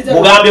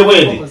 Mugambe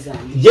bwende.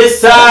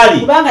 Jesali.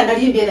 Kubanga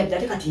ndali mbyera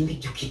bidali kati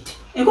mbijukite.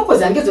 Enkoko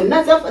zange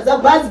zonna za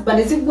bazi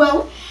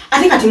banezigwawo.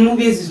 Ate kati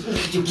mubizi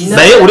jukiza.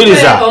 Naye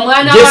uliriza.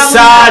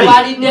 Jesali.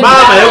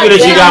 Mama yogere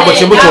kigambo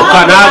kimu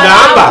kyokka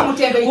n'agamba.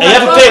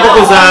 Eyatute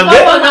enkoko zange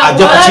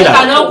ajja kukira.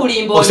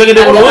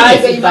 Okusegede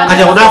bulungi.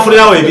 Kati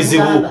akunafulirawo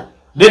ebizibu.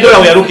 Nedola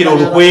we yalukira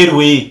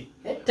olukwerwe.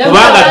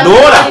 Kubanga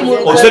dola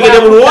okusegede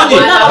bulungi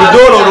ni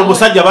dola ono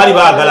musajja bali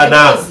baagala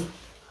nawe.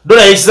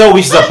 Dola yekisawo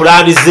wishiza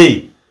pulani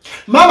ze.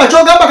 Mama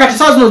kyogamba kati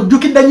saa zino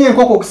jjukidde nnyo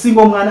enkoko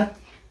okusinga omwana.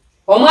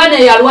 Omwana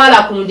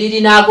yalwala ku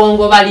ndiri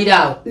n'agongo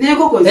balirawo.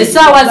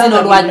 Essaawa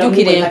zino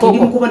lwajjukira enkoko.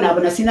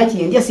 Ndikubonaabona sina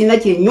kyendya sina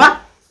kyenywa.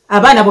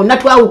 Abaana bonna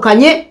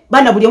twawukanye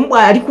bana buli omu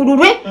ali ku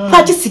lulwe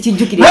kaki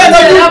sikijjukire.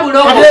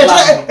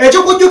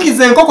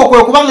 Ekikujjukiza enkoko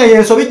kwe kubanga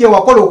yensobi gye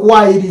wakola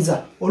okuwaayiriza.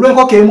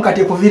 Olw'enkoko emu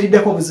kati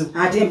ekuviriddeko obuzibu.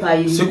 Ate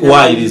empayiriza.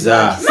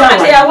 Sikuwaayiriza. Mama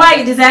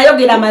teyawaayiriza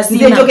yayogera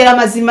mazima. Njogera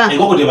mazima.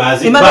 Enkoko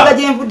tebazibba. Emabega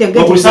gyenvudde ngeti.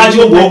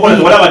 Okulisaaki ogwokola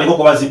tewalaba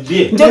enkoko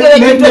bazibbye.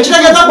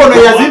 Nekitegeeza kono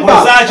yazibba.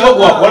 Okulisaaki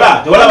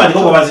ogwakola tewalaba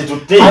enkoko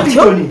bazitutte.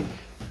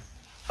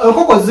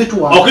 Enkoko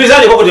zituwa.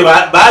 Okurizaaki enkoko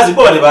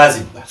tebazibba oba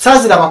tebazibba.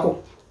 Saazirabako.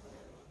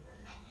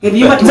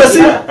 Ebiyumba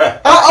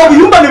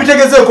obuyumba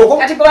nebitegeeza enkoko.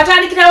 Kati gwe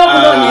watandikirawo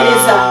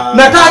okunoonyereza.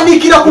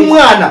 Natandikira ku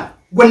mwana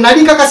gwe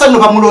nali nkakasa nno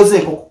bamuloza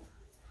enkoko.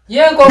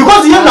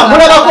 Because ye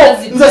namulabako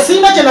nze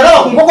sina kye nalaba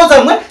ku nkoko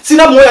zammwe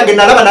sina mwoya ge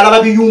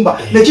nalaba biyumba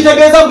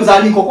nekitegeeza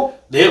muzaali nkoko.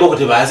 Naye enkoko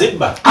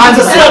tebazibba.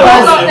 Anze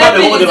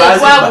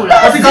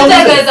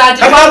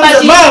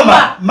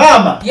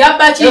mama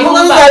yabba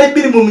kiyumba zaali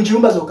bbiri mu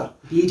kiyumba zokka.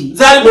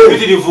 Zaali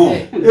mubitirivu.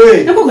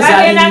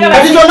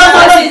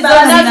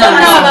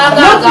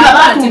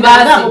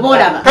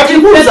 Kati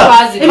mbuuza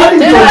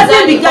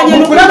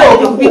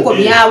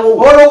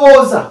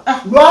olowooza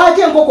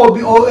lwaki enkoko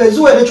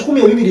eziwera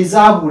 1,200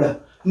 zaabula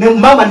ne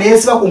mama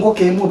neesiba ku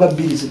nkoko emu oba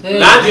bbiri zino.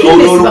 Nanti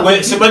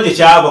olukwe simanyi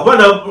kyava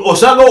kubanga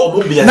osanga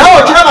omubbi yazibba.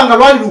 Nawe okiraba nga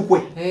lwali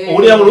lukwe.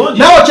 Owulira bulungi.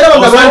 Nawe okiraba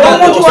nga lwali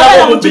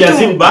osanga omubbi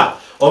yazibba.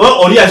 Oba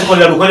oli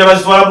azikolera lukonya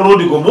bazitwala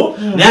mulundi gumu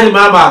naye ali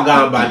maama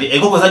agamba nti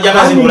enkoko zajja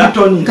gazibula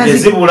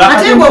nezibula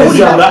ate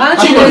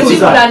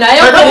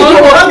naye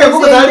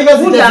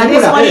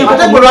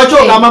ate gwe lwaki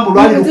ogamba mbu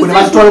lwali lukwe ne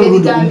bazitwala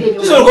mulundi gumu.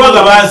 Kisobola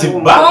kubanga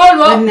bazibba.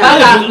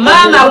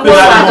 maama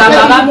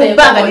kwagamba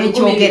bampembanga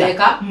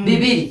n'ekyogereka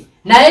bibiri.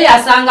 Naye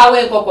yasangawo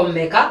enkoko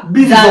mmeka?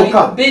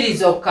 Bbiri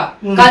zokka.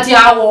 Kati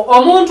awo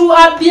omuntu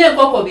abbye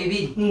enkoko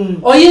 2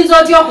 oyinza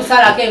otya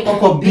okusalako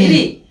enkoko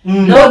 2?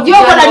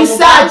 Ojokola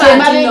research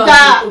emabega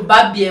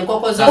babbi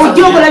enkoko zo.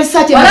 Ojokola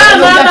research emabega.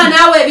 Mama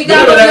nawe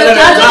ebigambo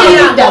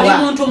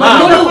by'omuntu muntu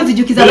mukulu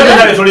kuzijukiza.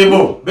 Mama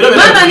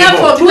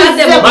nafo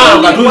tukadde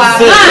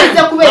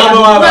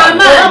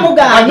mu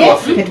muganye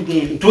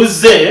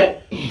tuzze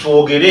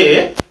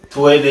twogere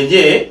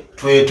tweneje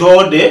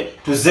twetonde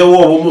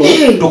tuzewo obumu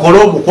tukole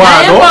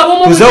omukwano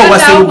tuzewo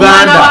wase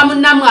Uganda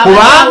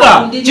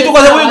kubanga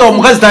kitukoze bwinga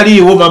omukazi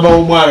taliiwo mama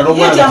w'omwana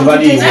n'omwana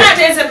tebaliiwo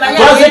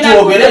twaze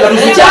twogere nga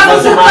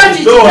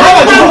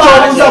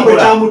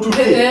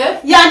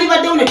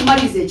yandibaddewo ne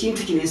tumaliriza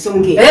ekintu kino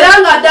ensonga era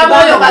ng'addamu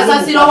oyo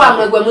kasasiro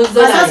wamwe gwe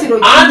muzze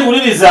anti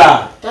wuliriza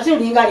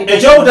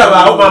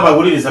ekyobutabaawo mama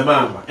wuliriza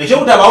mama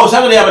ekyobutabaawo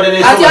osanga naye abadde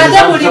ati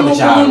ate buli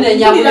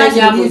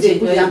mukunenyakunenyamuki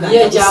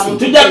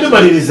tujja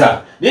kubimaliriza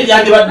naye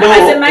gyandibaddewo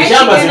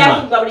ekyamazima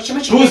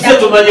tuzze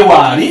tumanyi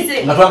waali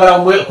nga twagala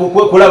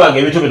kulaba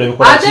ng'ebintu bino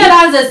bikola ate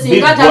era nze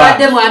singa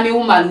tabadde mwami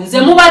Wumalu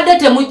nze mubadde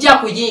temujja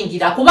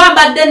kuyingira kuba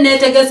mbadde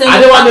neetegese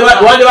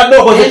wandibadde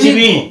okoze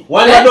kibi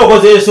wandibadde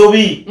okoze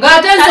ensobi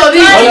ng'ate ensobi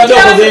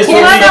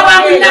kubanga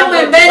wamunamu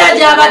embeera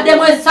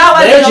gy'abaddemu essaawa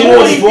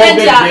zino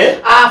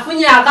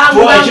afunye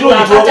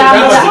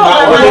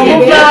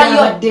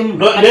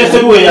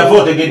nesobi weyava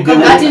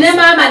otegeddemu kati ne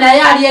maama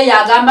naye ali eyo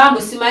agamba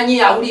mbu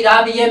simanyi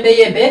awulira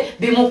biyembeyembe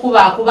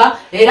bimukubaakuba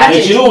era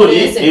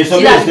ndowooza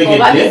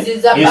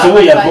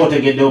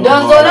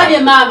olabye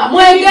maama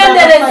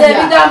mwegendereze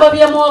ebigambo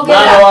bye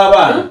mwogera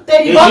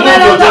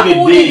omalanga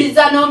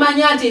kuwuliriza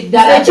n'omanya nti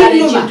ddala kyali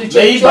ekintu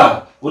kyekyo.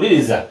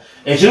 Wuliriza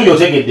ekirungi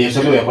otegedde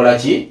ensobi weyakola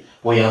ki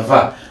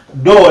weyava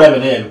doola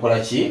byonna yabikola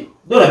ki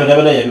doola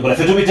byonna yabikola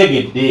ffe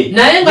tubitegedde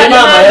naye nga ne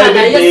maama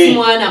naye si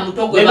mwana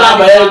muto gwe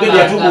maama yayogedde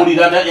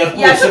yatubuulira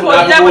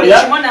n'atubuulira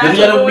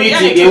netujja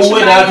n'omumiitingi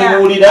ewuwe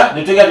n'atubuulira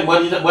netugera ti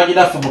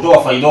mwanginaffe muto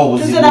waffe alina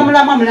obuzibu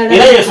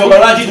era yensonga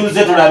lwaki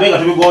tuzze tulabe nga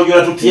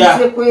tubigonjola tutya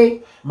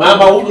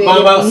maama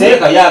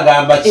seeka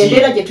yagamba ki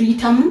embeera gye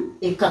tuyitamu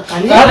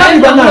ekkakkane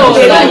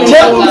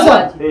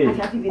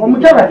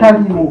omutaba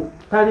taliiwo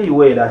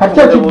taliiwo era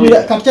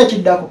kati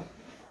kyekiddako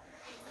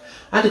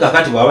anti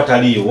kakati bw'aba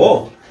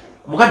taliiwo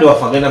mukadde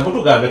waffe agenda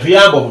mutugambe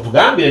tuyambe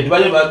omutugambire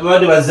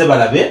tubadde bazze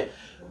balabe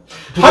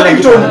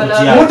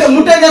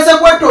mutegese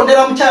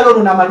kwetondera mukyalo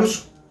olwo namalusu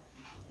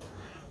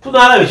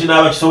tunaalaba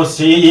ekinaaba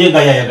kisoose ye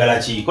nga yayagala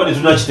ki ko ne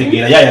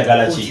tunakitegeera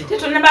yayagala ki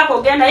tetunebako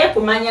ogenda ye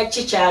kumanya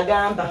ki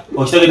kyagamba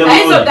okitegedde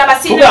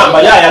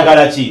tugamba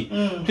yayagala ki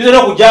tuyinza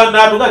n'okujja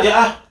n'atuga nti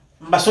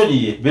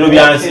mbasonyiye biro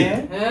byansi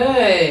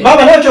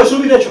mama naye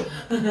kyosuubira ekyo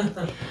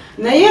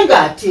naye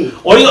ng'ate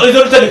oyinza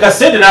olutegeka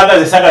sente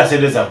n'agaze sagala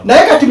sente zamu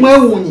naye kati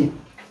mwewuunye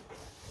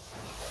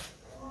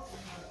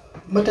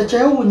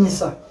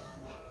mutakyewuunyisa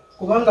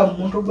kubanga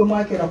muntu gwe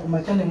mwakera ku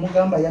makya ne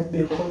mugamba yabba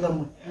enkoko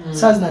zammwe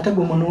saa zinate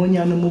gwe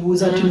munoonya ne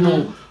mubuuza ti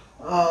no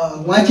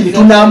wakiri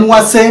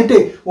tunaamuwa sente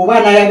oba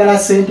anayagala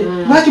sente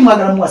lwaki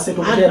mwagala muwa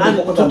sente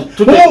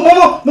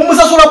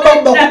mumusasula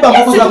kubba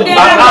nkoko zammwe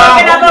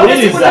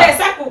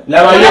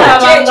labayo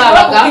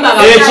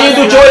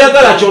ekintu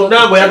kyoyagala kyonna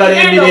ng'oyagala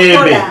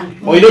emirembe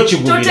olina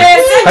okigulira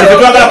kati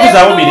tetwagala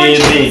kuzaawo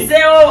mirembe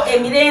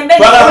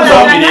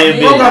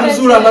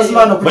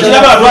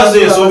bwekiraba twaza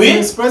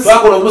ensobi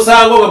twakola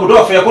omusango nga muto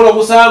waffe yakola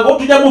omusango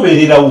tujja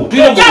mubeererawo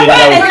tulina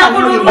mubeererawo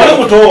oli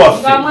muto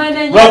waffe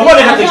lwakuba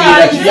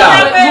netategeera kiryawo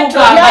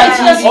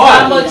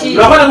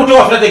lwakuba ne muto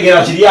waffe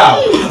tategeera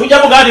kiryawo tujja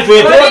mugaa nti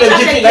twetonde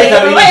bikiki nga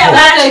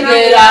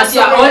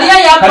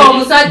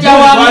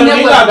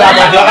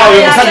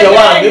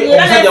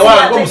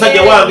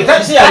omusajja wange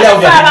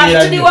tasiyaliawo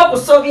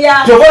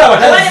yategeera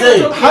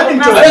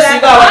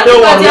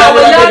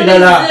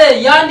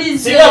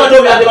singa abadde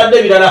obyandibadde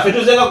ebirala ffe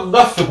tuzenga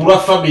kugaffe ku lwa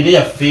famire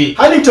yaffe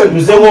Hannington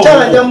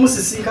ajja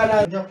musisinkana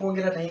ajja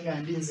kwogera naye nga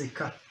ndi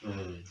nzekka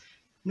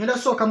ngenda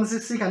sooka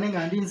musisinkane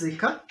nga ndi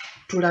nzekka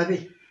tulabe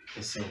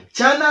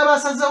kyanaaba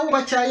asazewo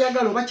oba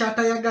kyayagala oba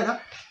kyatayagala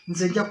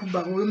nze nja kubba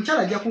oyo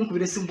omukyala ajja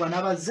kunkubira essimu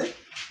bw'anaabazze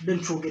be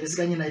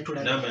ntwogerezeganye naye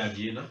tulabe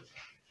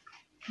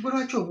gwe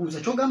lwaki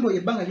obuuza kyogamba oyo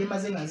ebbanga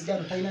lyemaze nga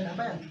nzijano talina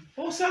namba yange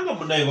osanga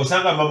munaye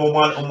osanga mama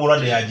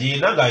omulwadde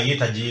yagiina nga ye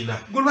tagiina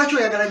gwe lwaki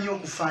oyagala nnyo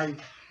okufaayo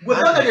gwe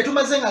ebbanga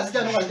lyetumaze nga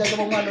nzijano nga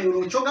zijagaba omwana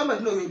oyo kyogamba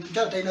tino oyo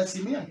mukyala talina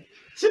simu yange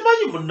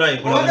simanyi munaye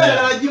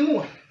oyagala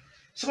gimuwa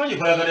simanyi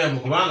kulaganira mu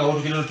kubanga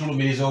wotukira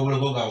otulumiriza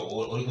obulego nga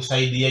oli ku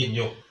sayidi ye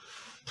nnyo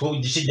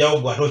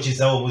kijjawo gwe ate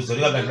okizzawo obuzzi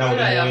olibaganirawo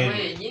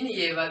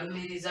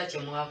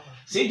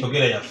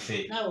sinjogera yaffe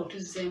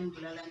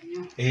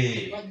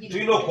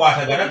tulina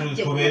okukwatagana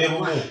tubeere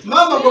bumu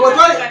maama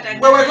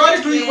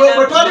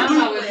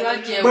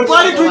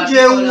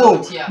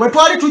bwe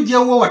twali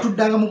tujjeewo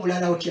watuddangamu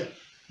bulala otya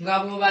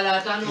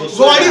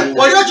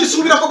wali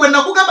okisuubirako bwe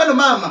nakugamba no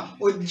maama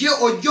ojje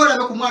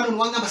olabe ku mwana ono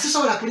wangamba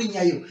sisobola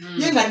kulinnyayo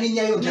ye nga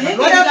nninyayo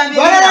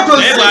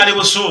mwali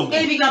busungu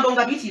ebigambo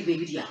nga bitiibwa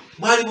ebirya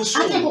mwali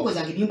busungu ate enkoko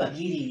zange byumba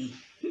byerere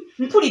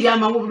mpulira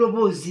amangu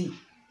obuloboozi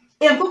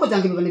enkoko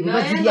zange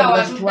bebazirya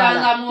bazitwala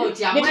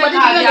netubadde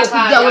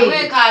okujjawo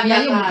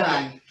naye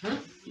mugaanyi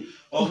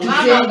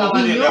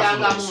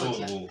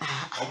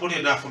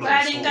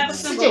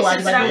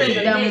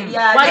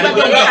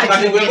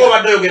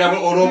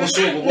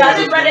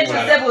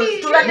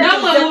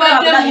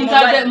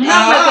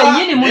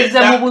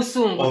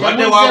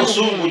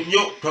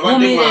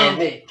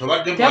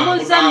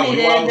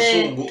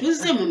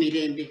tuzze mu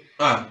mirembe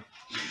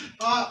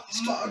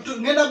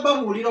ngenda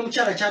babuulira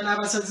omukyala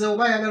kyanabasazeewo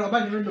bayagala oba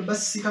nirendo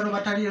basisinkana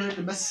oba tali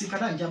rendo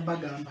basisinkana nja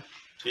bagamba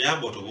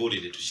tuyamba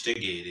otubuulire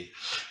tukitegeere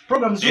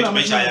program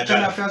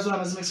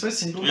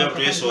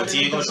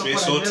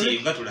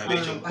twesotinga tulabe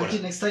ekyokukola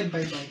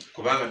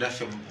kubanga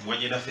naffe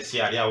mwanye naffe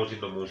si ali awo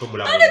tino muntu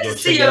mulamu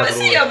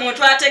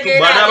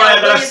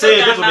nnyobayagala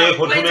sente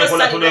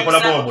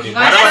tunekolamu omulimu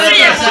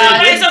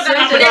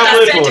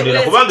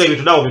twetondera kubanga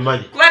ebintu nawo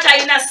bimanyi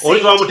oli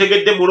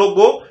twamutegedde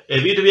mulogo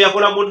ebintu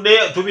byeyakola munne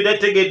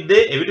tubitegedde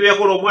ebintu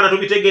byeyakola omwana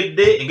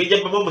tubitegedde engeri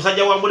gyabbamu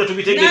omusajja wa munne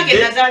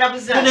tubitegedde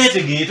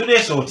tuneetegeye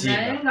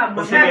tuneesootinga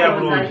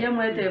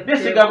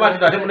nesigamba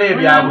nti ate munaye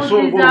bya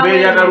busungu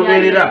lubeerera na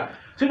lubeerera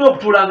sina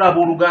okutulanga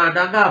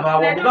abooluganda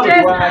ng'abaawamu nga bwe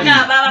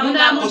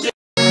twali